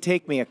 it would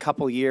take me a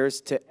couple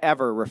years to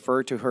ever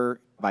refer to her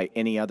by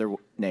any other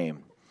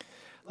name.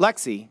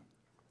 Lexi,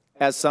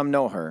 as some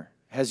know her,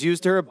 has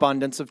used her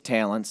abundance of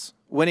talents,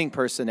 winning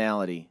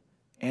personality,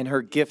 and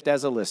her gift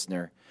as a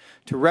listener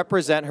to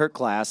represent her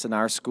class and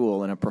our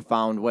school in a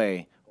profound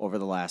way over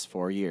the last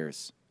 4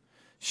 years.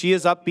 She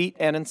is upbeat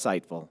and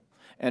insightful,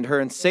 and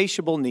her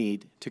insatiable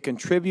need to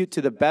contribute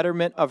to the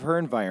betterment of her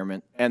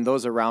environment and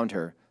those around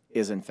her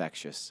is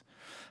infectious.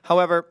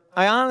 However,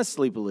 I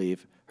honestly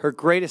believe her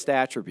greatest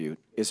attribute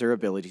is her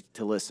ability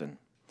to listen.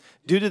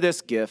 Due to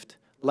this gift,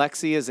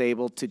 Lexi is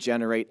able to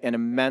generate an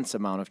immense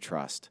amount of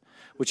trust,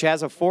 which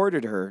has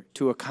afforded her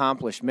to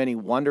accomplish many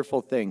wonderful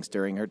things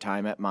during her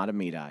time at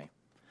Mahtomedi.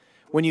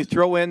 When you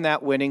throw in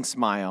that winning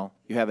smile,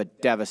 you have a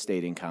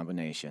devastating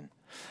combination.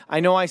 I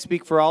know I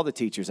speak for all the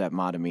teachers at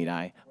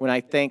Mahtomedi when I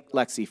thank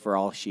Lexi for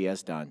all she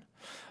has done.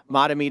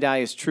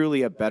 Mahtomedi is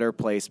truly a better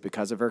place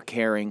because of her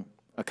caring,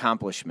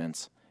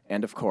 accomplishments,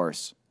 and of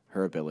course,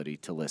 her ability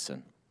to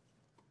listen.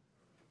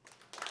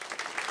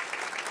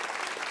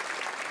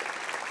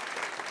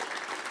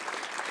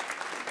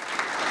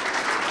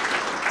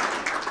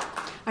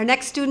 Our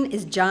next student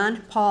is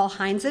John Paul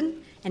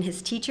Heinzen and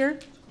his teacher,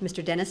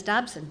 Mr. Dennis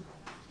Dobson.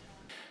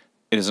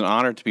 It is an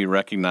honor to be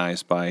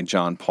recognized by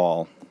John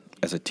Paul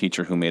as a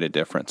teacher who made a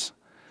difference.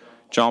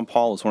 John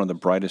Paul was one of the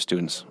brightest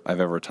students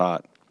I've ever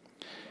taught.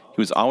 He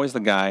was always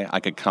the guy I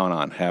could count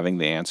on having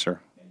the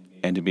answer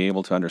and to be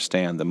able to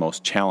understand the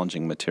most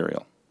challenging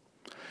material.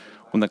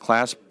 When the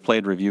class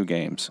played review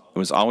games, it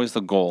was always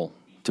the goal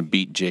to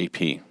beat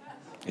JP.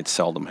 It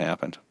seldom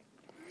happened.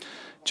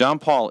 John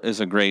Paul is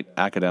a great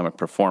academic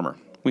performer.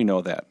 We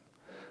know that.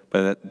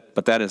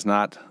 But that is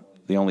not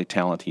the only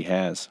talent he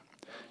has.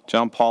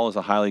 John Paul is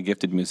a highly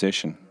gifted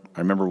musician. I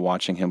remember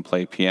watching him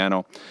play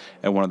piano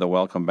at one of the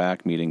Welcome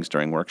Back meetings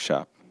during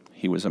workshop.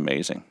 He was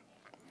amazing.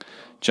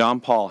 John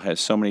Paul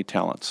has so many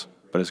talents,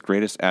 but his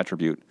greatest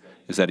attribute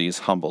is that he is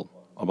humble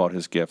about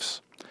his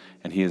gifts,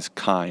 and he is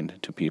kind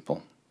to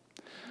people.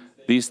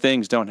 These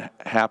things don't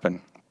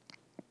happen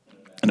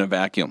in a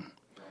vacuum.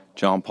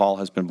 John Paul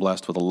has been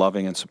blessed with a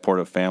loving and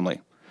supportive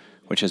family,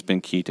 which has been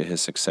key to his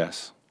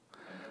success.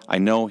 I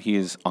know he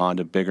is on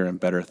to bigger and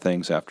better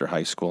things after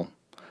high school.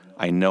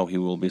 I know he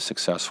will be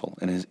successful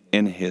in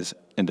his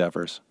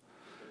endeavors.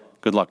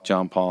 Good luck,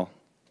 John Paul,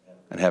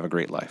 and have a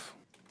great life.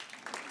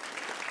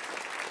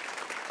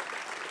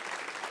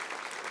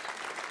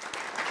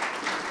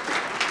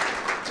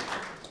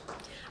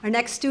 Our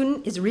next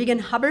student is Regan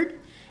Hubbard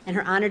and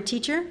her honored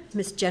teacher,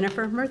 Miss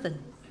Jennifer Murthen.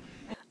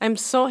 I'm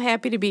so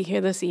happy to be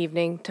here this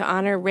evening to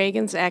honor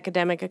Reagan's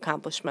academic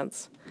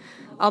accomplishments.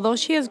 Although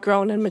she has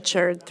grown and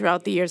matured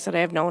throughout the years that I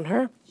have known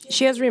her,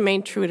 she has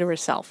remained true to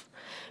herself.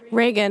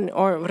 Regan,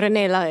 or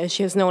Renela as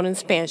she is known in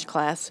Spanish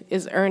class,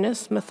 is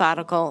earnest,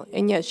 methodical,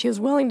 and yet she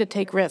is willing to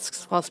take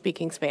risks while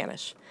speaking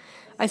Spanish.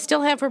 I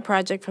still have her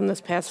project from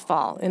this past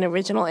fall, an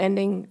original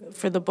ending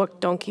for the book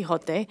Don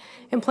Quixote,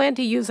 and plan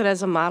to use it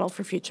as a model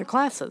for future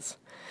classes.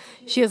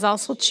 She is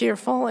also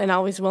cheerful and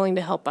always willing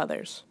to help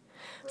others.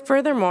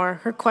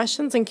 Furthermore, her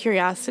questions and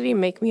curiosity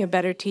make me a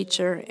better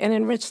teacher and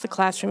enrich the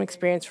classroom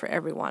experience for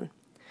everyone.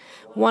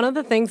 One of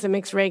the things that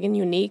makes Regan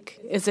unique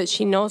is that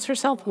she knows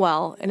herself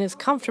well and is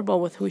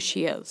comfortable with who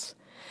she is.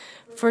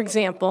 For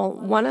example,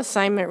 one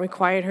assignment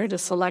required her to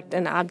select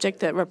an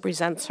object that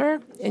represents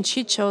her, and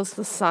she chose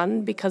the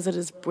sun because it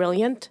is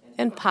brilliant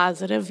and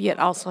positive, yet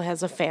also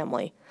has a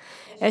family.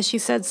 As she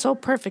said so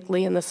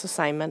perfectly in this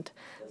assignment,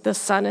 the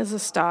sun is a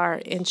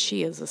star and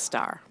she is a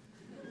star.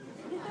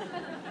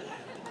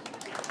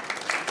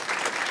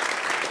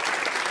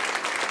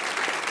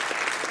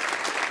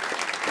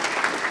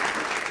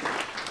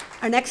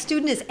 Our next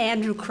student is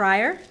Andrew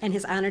Cryer and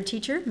his honored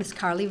teacher, Miss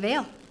Carly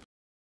Vale.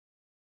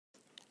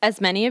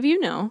 As many of you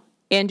know,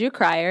 Andrew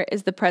Cryer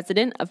is the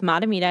president of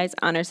Mahtomedi's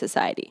Honor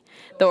Society,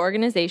 the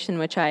organization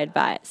which I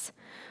advise.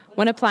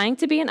 When applying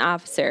to be an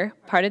officer,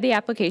 part of the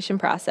application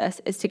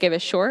process is to give a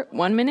short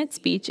 1-minute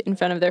speech in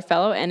front of their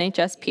fellow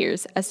NHS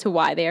peers as to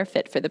why they are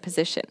fit for the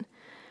position.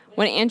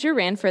 When Andrew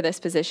ran for this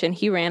position,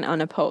 he ran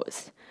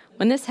unopposed.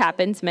 When this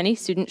happens, many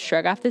students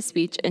shrug off the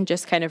speech and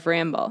just kind of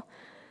ramble.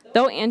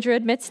 Though Andrew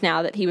admits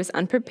now that he was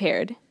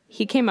unprepared,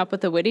 he came up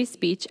with a witty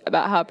speech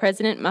about how a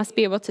president must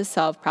be able to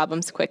solve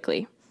problems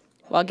quickly.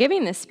 While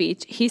giving this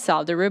speech, he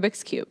solved a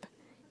Rubik's Cube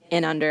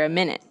in under a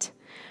minute,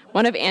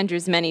 one of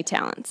Andrew's many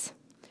talents.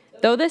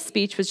 Though this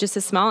speech was just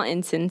a small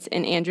instance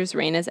in Andrew's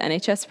reign as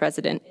NHS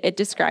president, it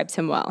describes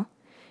him well.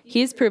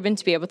 He is proven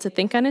to be able to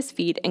think on his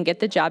feet and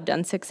get the job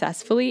done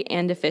successfully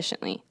and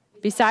efficiently.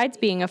 Besides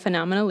being a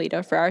phenomenal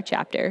leader for our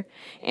chapter,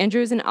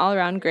 Andrew is an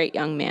all-around great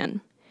young man.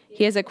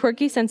 He has a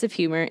quirky sense of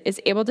humor,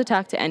 is able to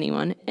talk to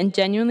anyone, and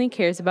genuinely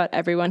cares about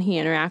everyone he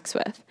interacts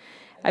with.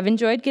 I've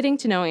enjoyed getting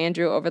to know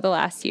Andrew over the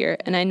last year,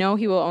 and I know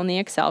he will only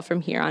excel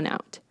from here on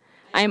out.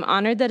 I am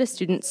honored that a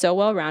student so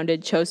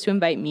well-rounded chose to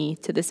invite me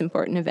to this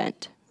important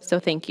event. So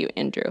thank you,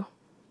 Andrew.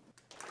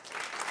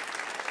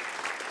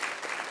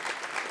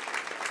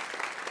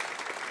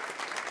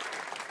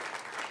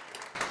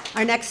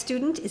 Our next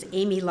student is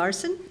Amy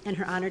Larson and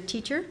her honored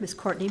teacher, Miss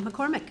Courtney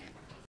McCormick.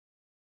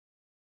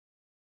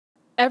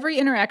 Every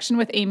interaction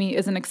with Amy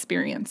is an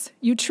experience.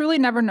 You truly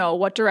never know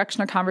what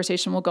direction a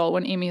conversation will go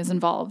when Amy is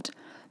involved.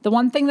 The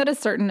one thing that is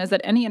certain is that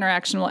any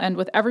interaction will end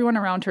with everyone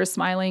around her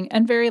smiling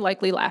and very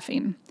likely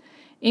laughing.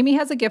 Amy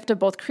has a gift of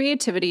both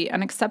creativity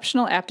and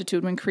exceptional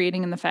aptitude when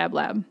creating in the Fab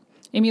Lab.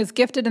 Amy is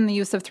gifted in the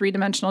use of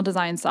three-dimensional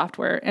design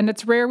software, and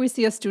it's rare we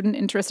see a student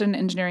interested in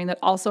engineering that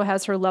also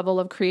has her level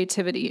of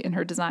creativity in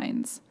her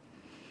designs.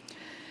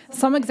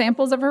 Some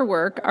examples of her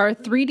work are a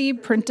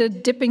 3D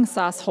printed dipping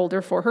sauce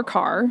holder for her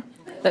car,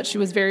 that she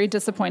was very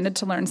disappointed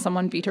to learn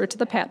someone beat her to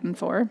the patent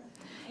for,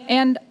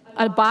 and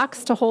a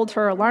box to hold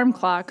her alarm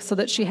clock so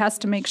that she has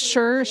to make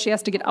sure she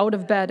has to get out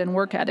of bed and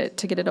work at it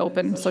to get it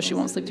open so she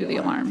won't sleep through the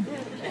alarm.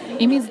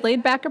 Amy's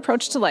laid-back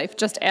approach to life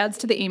just adds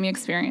to the Amy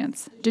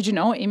experience. Did you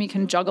know Amy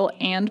can juggle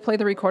and play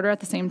the recorder at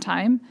the same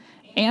time?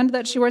 And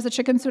that she wears a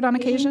chicken suit on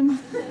occasion?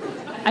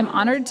 I'm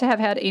honored to have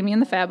had Amy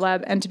in the Fab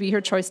Lab and to be her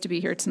choice to be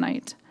here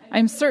tonight.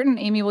 I'm certain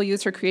Amy will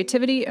use her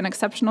creativity and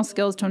exceptional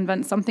skills to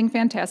invent something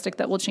fantastic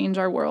that will change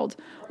our world,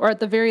 or at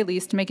the very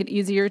least, make it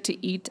easier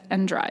to eat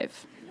and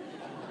drive.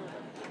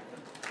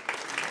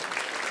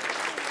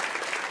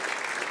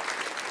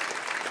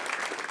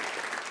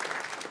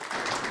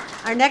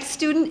 Our next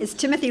student is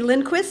Timothy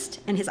Lindquist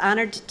and his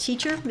honored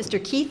teacher,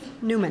 Mr. Keith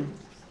Newman.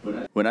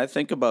 When I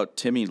think about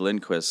Timmy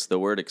Lindquist, the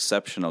word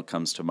exceptional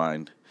comes to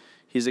mind.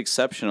 He's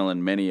exceptional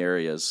in many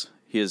areas.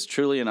 He is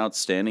truly an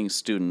outstanding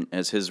student,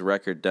 as his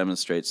record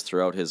demonstrates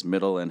throughout his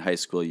middle and high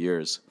school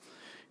years.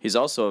 He's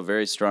also a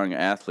very strong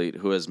athlete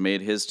who has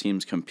made his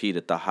teams compete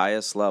at the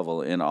highest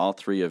level in all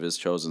 3 of his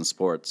chosen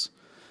sports.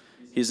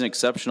 He's an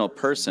exceptional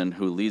person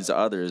who leads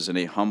others in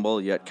a humble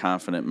yet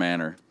confident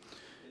manner.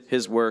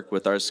 His work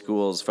with our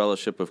school's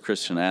Fellowship of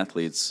Christian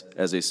Athletes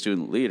as a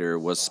student leader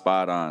was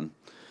spot on.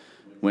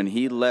 When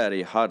he led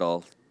a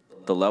huddle,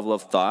 the level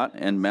of thought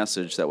and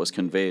message that was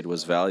conveyed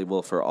was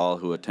valuable for all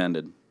who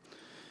attended.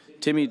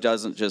 Timmy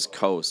doesn't just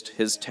coast.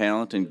 His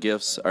talent and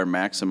gifts are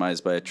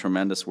maximized by a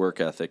tremendous work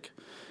ethic.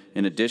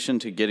 In addition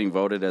to getting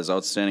voted as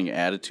Outstanding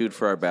Attitude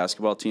for our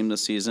basketball team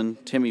this season,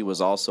 Timmy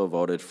was also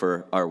voted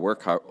for our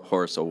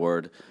Workhorse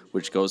Award,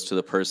 which goes to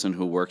the person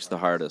who works the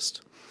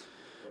hardest.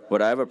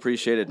 What I've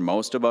appreciated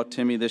most about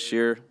Timmy this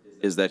year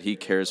is that he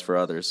cares for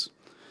others.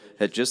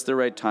 At just the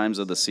right times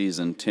of the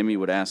season, Timmy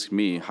would ask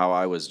me how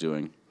I was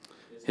doing.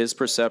 His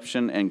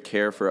perception and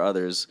care for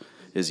others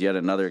is yet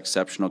another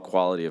exceptional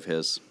quality of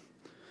his.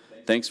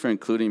 Thanks for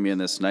including me in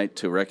this night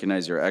to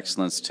recognize your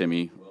excellence,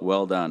 Timmy.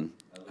 Well done.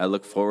 I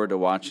look forward to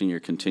watching your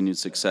continued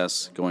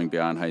success going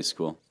beyond high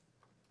school.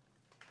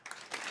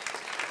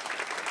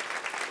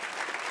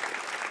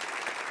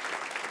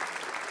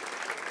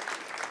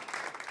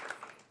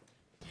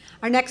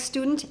 Our next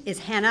student is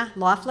Hannah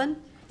Laughlin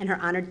and her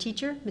honored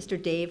teacher,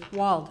 Mr. Dave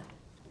Wald.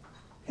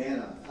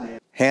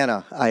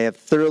 Hannah, I have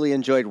thoroughly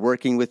enjoyed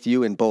working with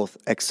you in both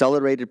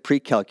accelerated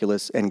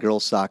pre-calculus and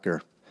girls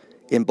soccer.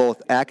 In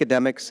both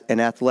academics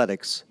and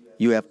athletics,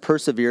 you have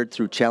persevered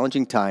through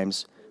challenging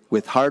times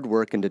with hard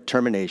work and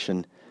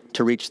determination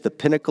to reach the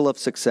pinnacle of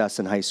success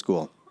in high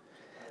school.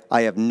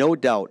 I have no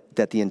doubt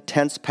that the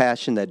intense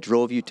passion that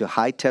drove you to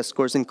high test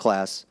scores in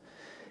class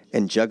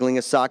and juggling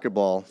a soccer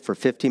ball for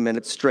 15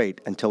 minutes straight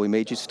until we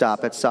made you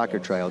stop at soccer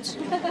tryouts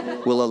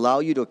will allow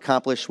you to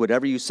accomplish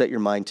whatever you set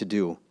your mind to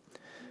do.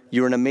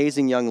 You're an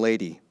amazing young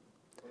lady,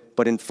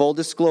 but in full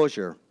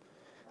disclosure,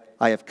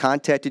 I have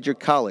contacted your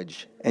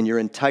college and your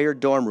entire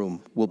dorm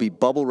room will be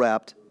bubble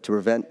wrapped to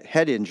prevent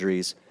head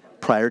injuries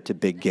prior to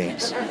big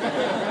games.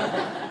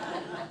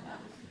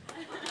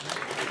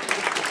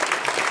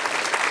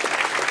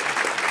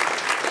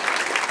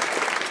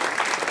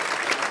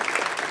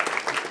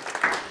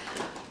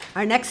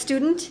 Our next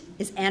student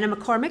is Anna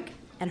McCormick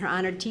and her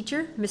honored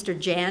teacher, Mr.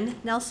 Jan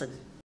Nelson.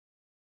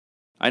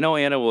 I know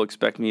Anna will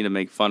expect me to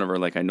make fun of her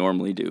like I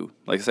normally do,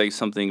 like say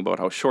something about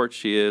how short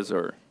she is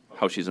or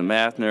how she's a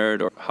math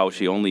nerd or how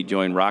she only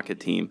joined Rocket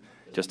Team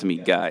just to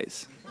meet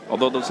guys.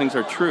 Although those things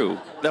are true,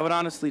 that would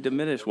honestly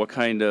diminish what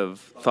kind of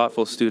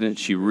thoughtful student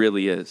she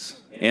really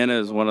is. Anna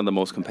is one of the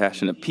most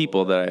compassionate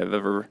people that I have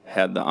ever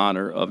had the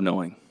honor of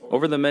knowing.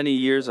 Over the many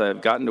years I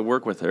have gotten to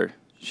work with her,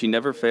 she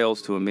never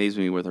fails to amaze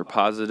me with her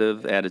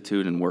positive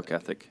attitude and work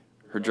ethic.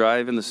 Her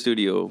drive in the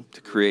studio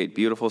to create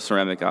beautiful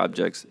ceramic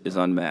objects is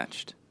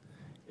unmatched.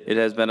 It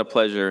has been a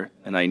pleasure,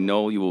 and I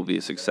know you will be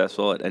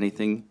successful at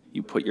anything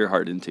you put your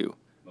heart into.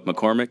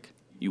 McCormick,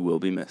 you will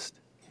be missed.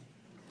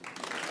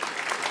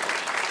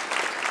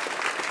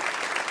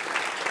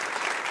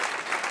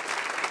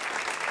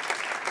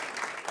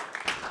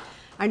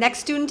 Our next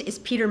student is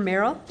Peter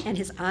Merrill and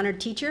his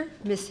honored teacher,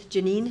 Miss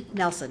Janine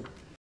Nelson.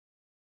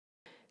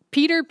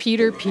 Peter,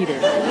 Peter, Peter.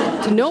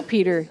 To know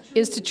Peter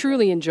is to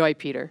truly enjoy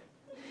Peter.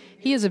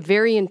 He is a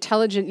very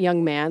intelligent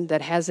young man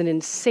that has an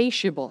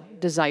insatiable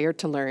desire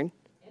to learn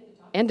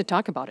and to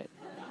talk about it.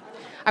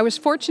 I was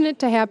fortunate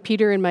to have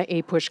Peter in my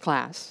A-Push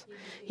class.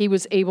 He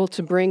was able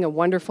to bring a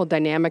wonderful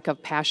dynamic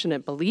of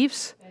passionate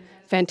beliefs,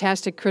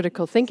 fantastic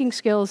critical thinking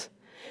skills,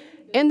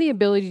 and the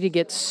ability to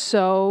get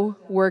so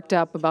worked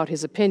up about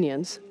his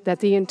opinions that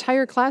the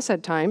entire class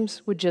at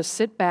times would just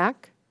sit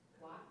back,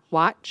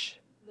 watch,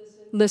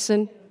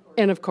 listen,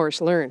 and of course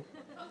learn.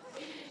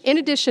 In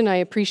addition, I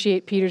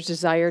appreciate Peter's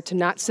desire to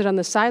not sit on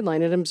the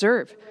sideline and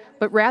observe,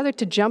 but rather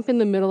to jump in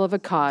the middle of a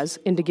cause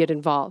and to get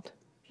involved.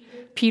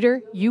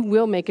 Peter, you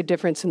will make a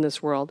difference in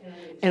this world,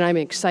 and I'm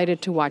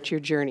excited to watch your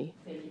journey.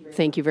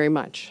 Thank you very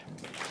much.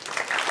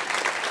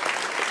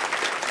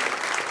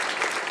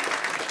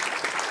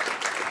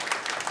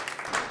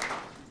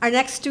 Our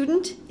next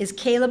student is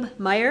Caleb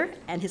Meyer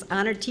and his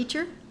honored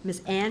teacher,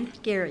 Ms. Ann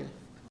Gary.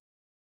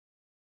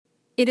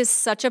 It is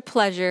such a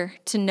pleasure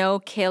to know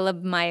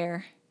Caleb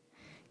Meyer.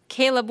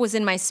 Caleb was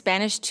in my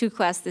Spanish 2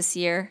 class this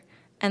year,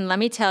 and let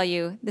me tell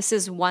you, this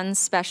is one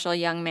special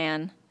young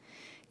man.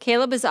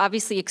 Caleb is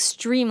obviously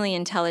extremely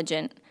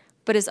intelligent,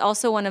 but is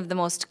also one of the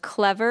most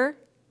clever,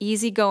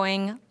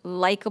 easygoing,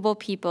 likable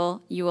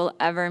people you will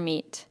ever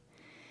meet.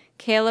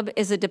 Caleb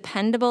is a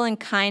dependable and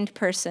kind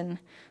person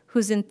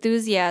whose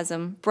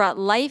enthusiasm brought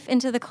life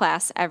into the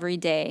class every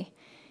day.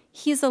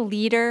 He's a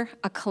leader,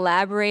 a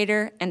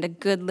collaborator, and a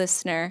good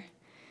listener.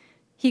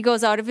 He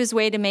goes out of his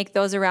way to make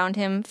those around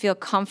him feel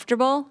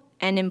comfortable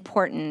and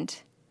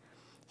important.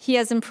 He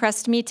has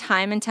impressed me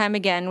time and time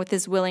again with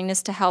his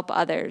willingness to help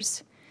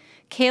others.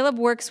 Caleb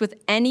works with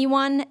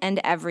anyone and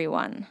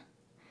everyone.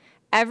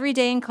 Every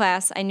day in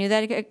class, I knew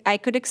that I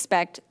could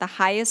expect the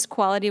highest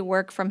quality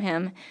work from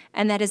him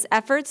and that his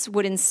efforts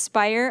would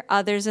inspire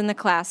others in the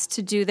class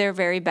to do their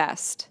very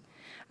best.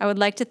 I would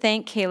like to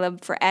thank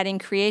Caleb for adding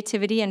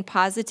creativity and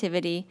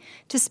positivity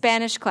to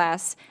Spanish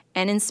class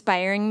and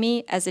inspiring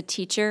me as a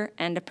teacher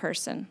and a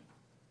person.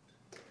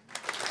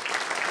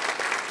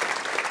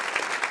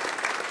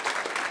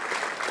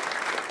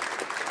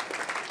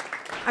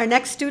 Our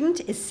next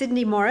student is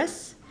Sydney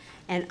Morris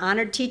and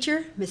honored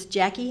teacher, Miss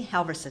Jackie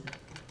Halverson.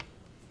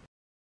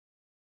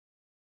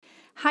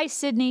 Hi,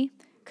 Sydney.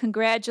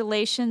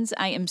 Congratulations.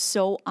 I am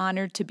so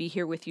honored to be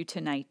here with you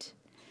tonight.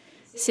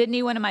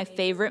 Sydney, one of my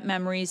favorite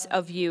memories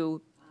of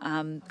you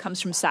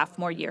comes from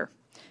sophomore year.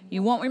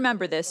 You won't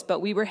remember this, but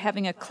we were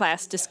having a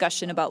class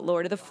discussion about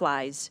Lord of the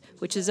Flies,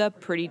 which is a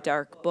pretty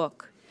dark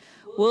book.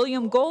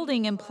 William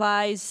Golding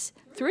implies,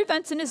 through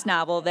events in his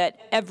novel, that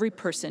every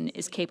person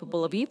is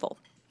capable of evil.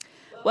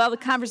 Well, the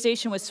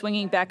conversation was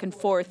swinging back and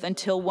forth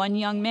until one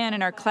young man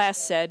in our class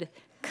said,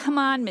 "Come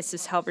on,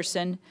 Mrs.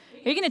 Halverson,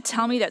 are you going to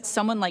tell me that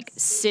someone like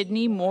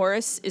Sydney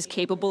Morris is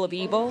capable of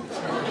evil?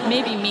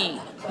 Maybe me,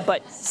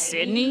 but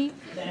Sydney?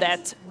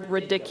 That's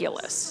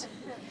ridiculous."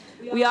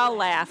 We all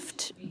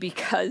laughed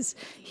because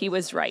he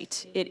was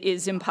right. It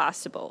is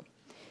impossible.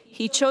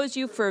 He chose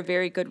you for a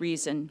very good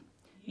reason.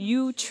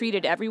 You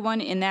treated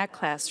everyone in that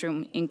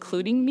classroom,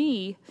 including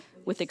me,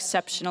 with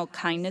exceptional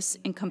kindness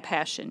and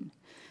compassion.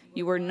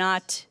 You were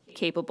not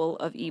capable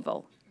of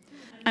evil.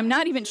 I'm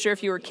not even sure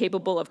if you were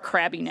capable of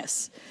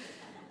crabbiness.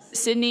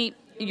 Sydney,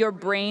 your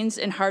brains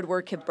and hard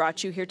work have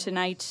brought you here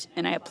tonight,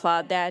 and I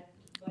applaud that,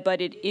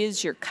 but it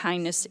is your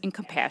kindness and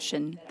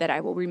compassion that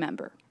I will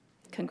remember.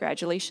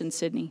 Congratulations,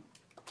 Sydney.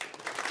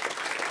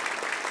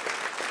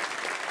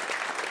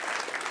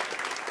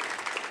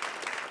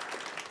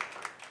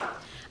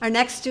 Our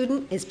next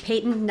student is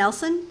Peyton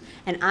Nelson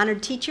and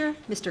honored teacher,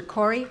 Mr.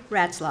 Corey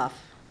Ratzloff.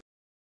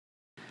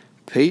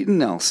 Peyton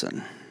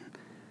Nelson.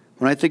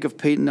 When I think of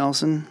Peyton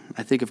Nelson,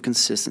 I think of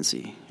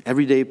consistency.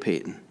 Everyday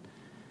Peyton.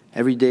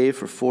 Every day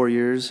for 4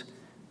 years,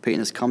 Peyton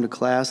has come to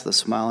class with a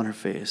smile on her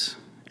face.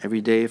 Every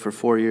day for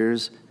 4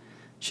 years,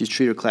 she's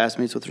treated her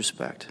classmates with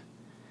respect.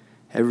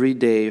 Every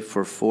day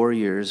for 4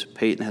 years,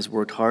 Peyton has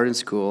worked hard in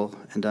school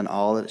and done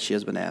all that she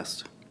has been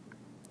asked.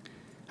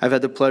 I've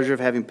had the pleasure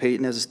of having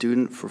Peyton as a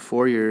student for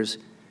 4 years,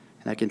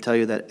 and I can tell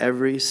you that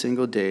every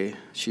single day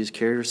she has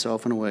carried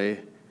herself in a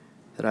way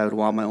that I would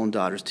want my own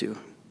daughters to.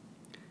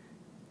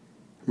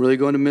 I'm really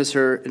going to miss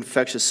her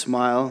infectious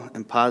smile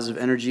and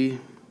positive energy,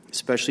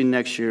 especially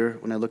next year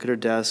when I look at her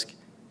desk.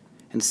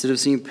 Instead of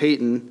seeing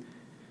Peyton,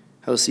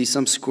 I will see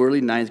some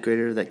squirrely ninth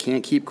grader that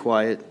can't keep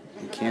quiet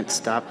and can't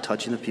stop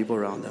touching the people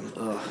around them.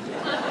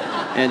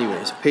 Ugh.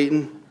 Anyways,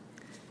 Peyton,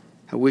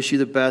 I wish you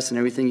the best in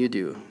everything you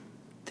do.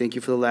 Thank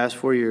you for the last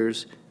 4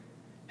 years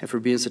and for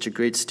being such a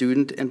great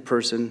student and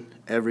person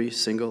every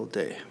single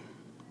day.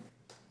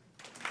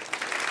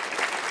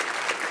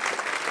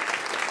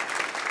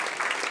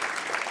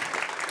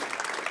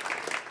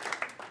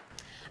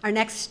 Our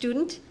next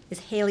student is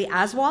Haley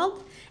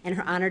Oswald and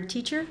her honored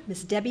teacher,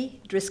 Miss Debbie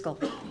Driscoll.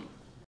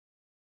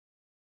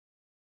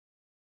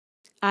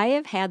 I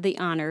have had the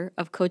honor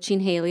of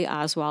coaching Haley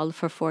Oswald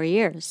for 4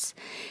 years.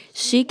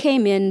 She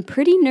came in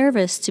pretty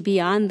nervous to be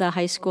on the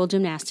high school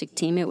gymnastic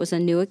team. It was a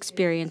new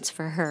experience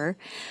for her,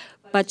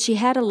 but she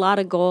had a lot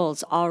of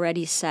goals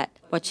already set,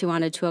 what she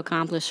wanted to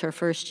accomplish her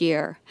first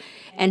year.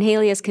 And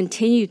Haley has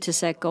continued to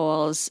set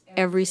goals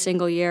every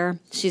single year.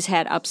 She's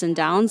had ups and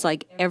downs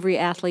like every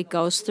athlete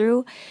goes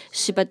through.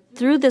 But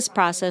through this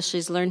process,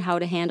 she's learned how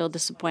to handle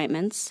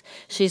disappointments.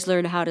 She's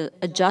learned how to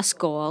adjust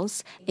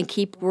goals and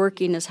keep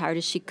working as hard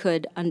as she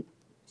could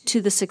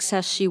to the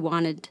success she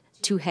wanted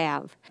to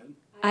have.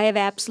 I have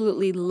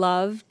absolutely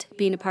loved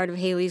being a part of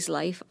Haley's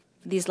life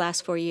these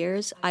last 4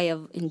 years. I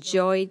have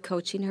enjoyed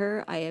coaching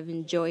her. I have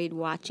enjoyed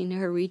watching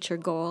her reach her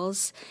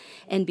goals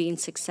and being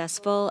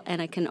successful.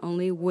 And I can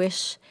only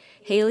wish,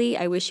 Haley,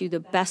 I wish you the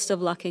best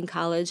of luck in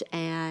college,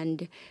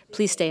 and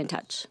please stay in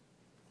touch.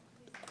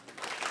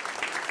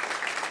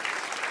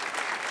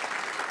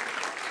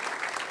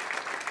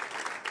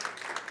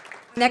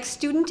 Next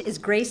student is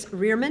Grace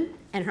Rearman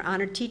and her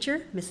honored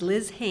teacher, Miss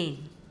Liz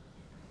Hain.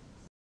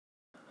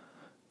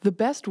 The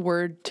best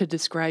word to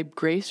describe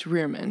Grace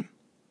Rearman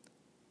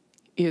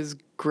is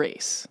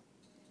grace.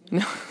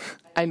 No,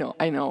 I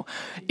know.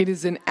 It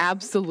is an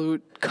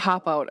absolute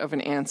cop-out of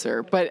an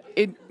answer, but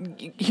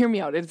hear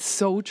me out, it's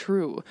so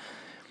true.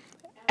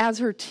 As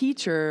her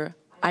teacher,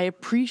 I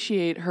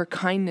appreciate her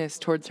kindness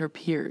towards her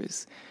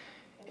peers.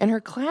 And her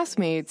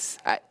classmates,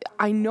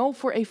 I know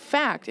for a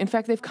fact, in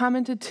fact, they've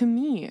commented to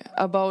me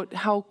about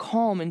how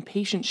calm and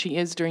patient she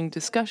is during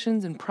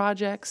discussions and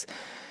projects.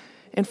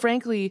 And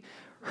frankly,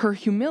 her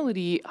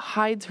humility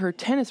hides her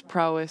tennis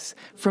prowess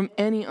from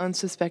any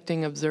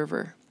unsuspecting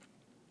observer.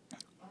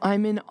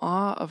 I'm in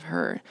awe of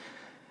her,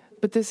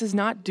 but this is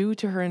not due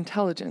to her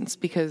intelligence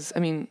because, I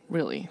mean,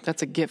 really,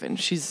 that's a given.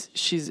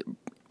 She's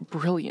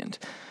brilliant.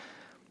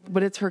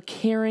 But it's her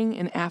caring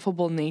and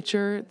affable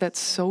nature that's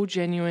so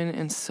genuine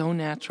and so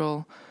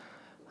natural.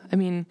 I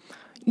mean,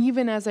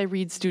 Even as I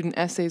read student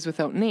essays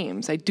without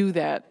names, I do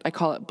that, I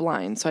call it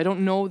blind. So I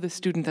don't know the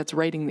student that's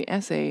writing the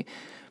essay,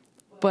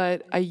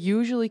 but I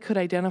usually could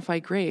identify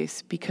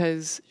Grace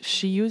because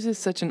she uses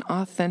such an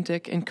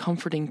authentic and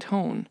comforting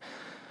tone.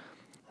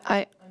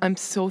 I'm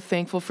so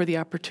thankful for the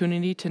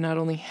opportunity to not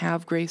only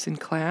have Grace in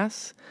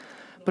class,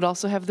 but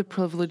also have the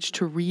privilege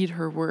to read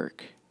her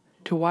work,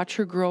 to watch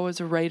her grow as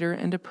a writer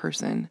and a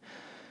person,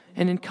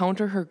 and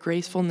encounter her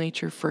graceful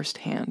nature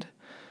firsthand.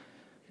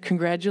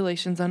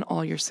 Congratulations on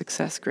all your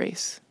success,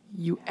 Grace.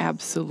 You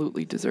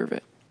absolutely deserve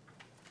it.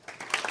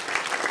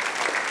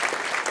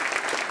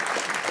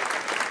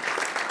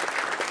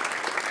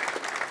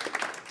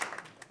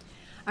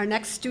 Our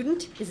next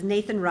student is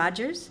Nathan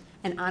Rogers,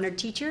 and honored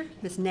teacher,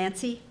 Ms.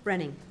 Nancy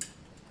Brenning.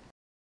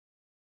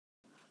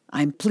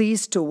 I'm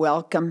pleased to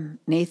welcome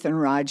Nathan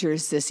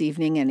Rogers this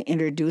evening and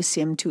introduce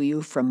him to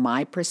you from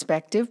my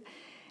perspective.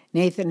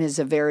 Nathan is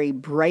a very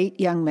bright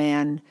young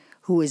man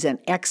who is an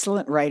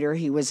excellent writer.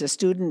 He was a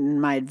student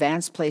in my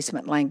advanced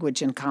placement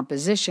language and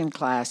composition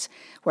class,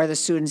 where the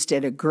students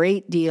did a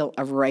great deal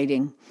of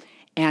writing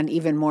and,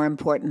 even more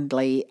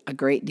importantly, a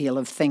great deal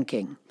of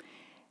thinking.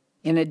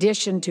 In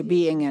addition to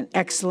being an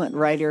excellent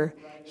writer,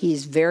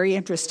 he's very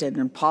interested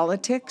in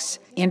politics,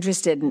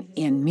 interested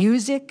in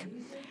music.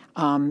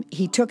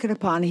 He took it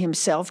upon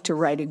himself to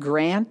write a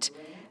grant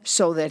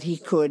so that he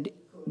could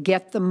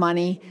get the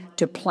money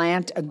to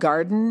plant a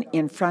garden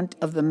in front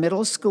of the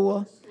middle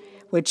school,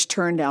 which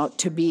turned out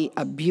to be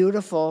a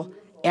beautiful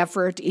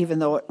effort, even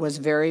though it was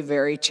very,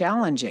 very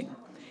challenging.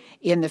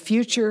 In the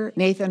future,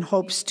 Nathan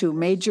hopes to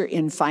major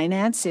in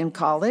finance in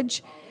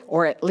college,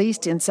 or at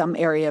least in some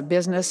area of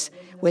business,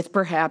 with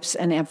perhaps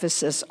an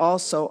emphasis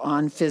also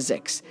on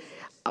physics.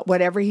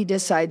 Whatever he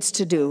decides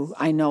to do,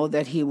 I know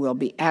that he will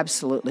be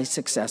absolutely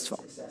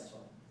successful.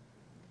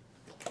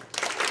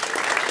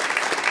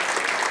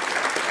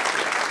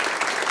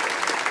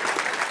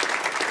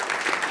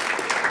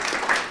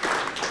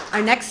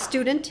 Our next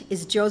student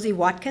is Josie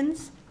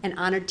Watkins, and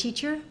honored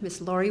teacher,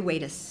 Ms. Lori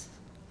Waittis.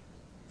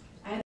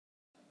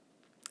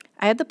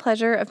 I had the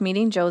pleasure of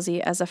meeting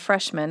Josie as a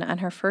freshman on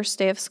her first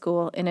day of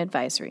school in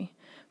advisory.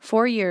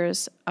 4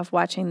 years of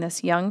watching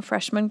this young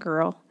freshman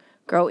girl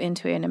grow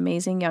into an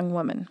amazing young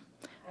woman.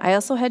 I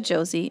also had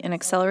Josie in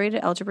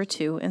Accelerated Algebra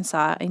 2 and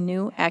saw a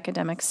new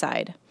academic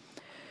side.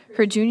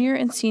 Her junior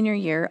and senior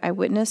year, I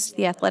witnessed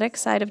the athletic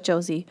side of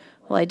Josie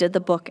while I did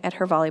the book at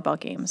her volleyball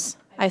games.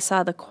 I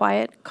saw the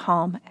quiet,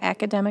 calm,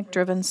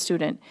 academic-driven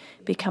student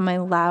become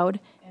a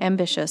loud,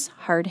 ambitious,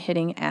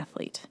 hard-hitting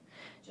athlete.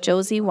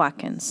 Josie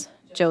Watkins.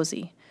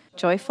 Josie.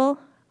 Joyful,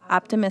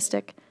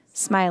 optimistic,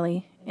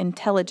 smiley,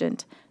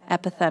 intelligent,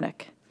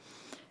 apathetic.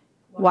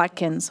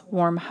 Watkins.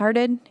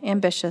 Warm-hearted,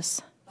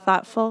 ambitious,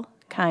 thoughtful,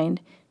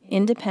 kind,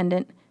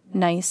 independent,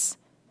 nice,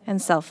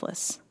 and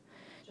selfless.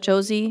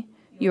 Josie,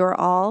 you are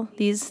all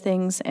these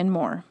things and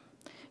more.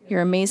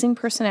 Your amazing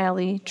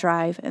personality,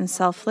 drive, and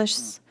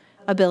selfless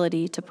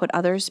ability to put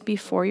others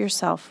before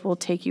yourself will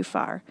take you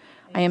far.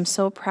 I am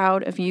so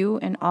proud of you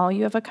and all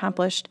you have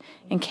accomplished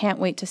and can't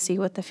wait to see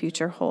what the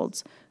future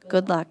holds.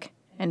 Good luck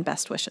and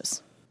best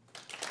wishes.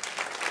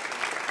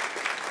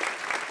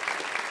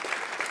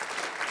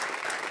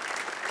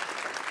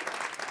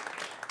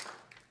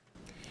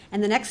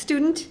 And the next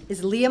student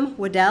is Liam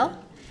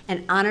Waddell,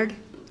 and honored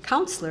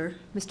counselor,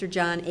 Mr.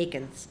 John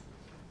Akins.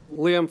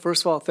 Liam,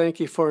 first of all,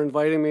 thank you for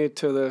inviting me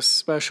to this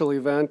special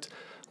event.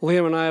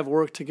 Liam and I have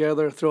worked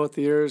together throughout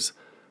the years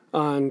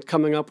on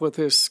coming up with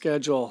his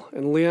schedule,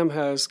 and Liam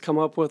has come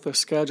up with a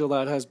schedule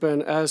that has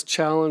been as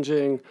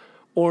challenging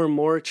or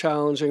more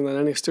challenging than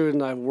any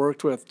student I've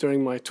worked with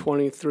during my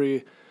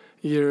 23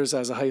 years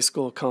as a high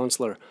school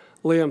counselor.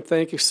 Liam,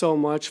 thank you so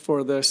much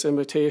for this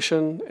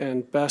invitation,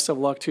 and best of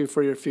luck to you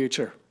for your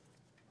future.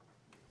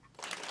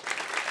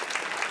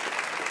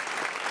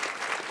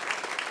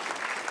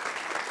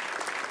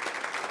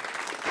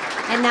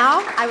 And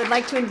now I would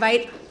like to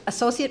invite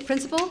Associate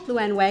Principal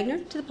Luann Wagner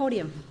to the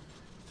podium.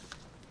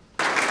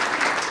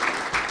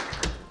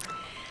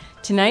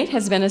 Tonight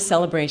has been a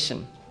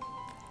celebration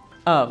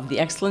of the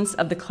excellence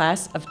of the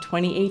class of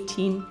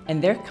 2018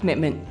 and their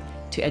commitment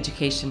to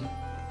education,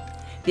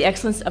 the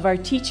excellence of our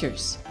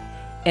teachers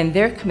and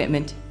their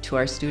commitment to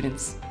our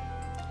students,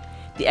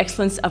 the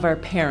excellence of our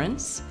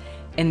parents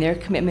and their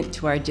commitment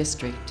to our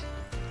district,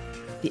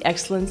 the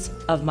excellence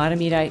of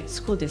Mahtomedi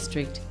School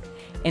District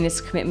and its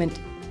commitment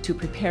to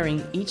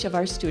preparing each of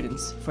our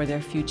students for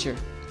their future.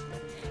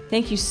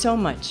 Thank you so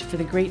much for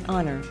the great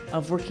honor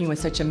of working with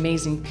such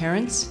amazing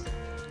parents,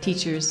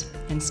 teachers,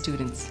 and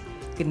students.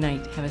 Good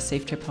night. Have a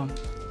safe trip home.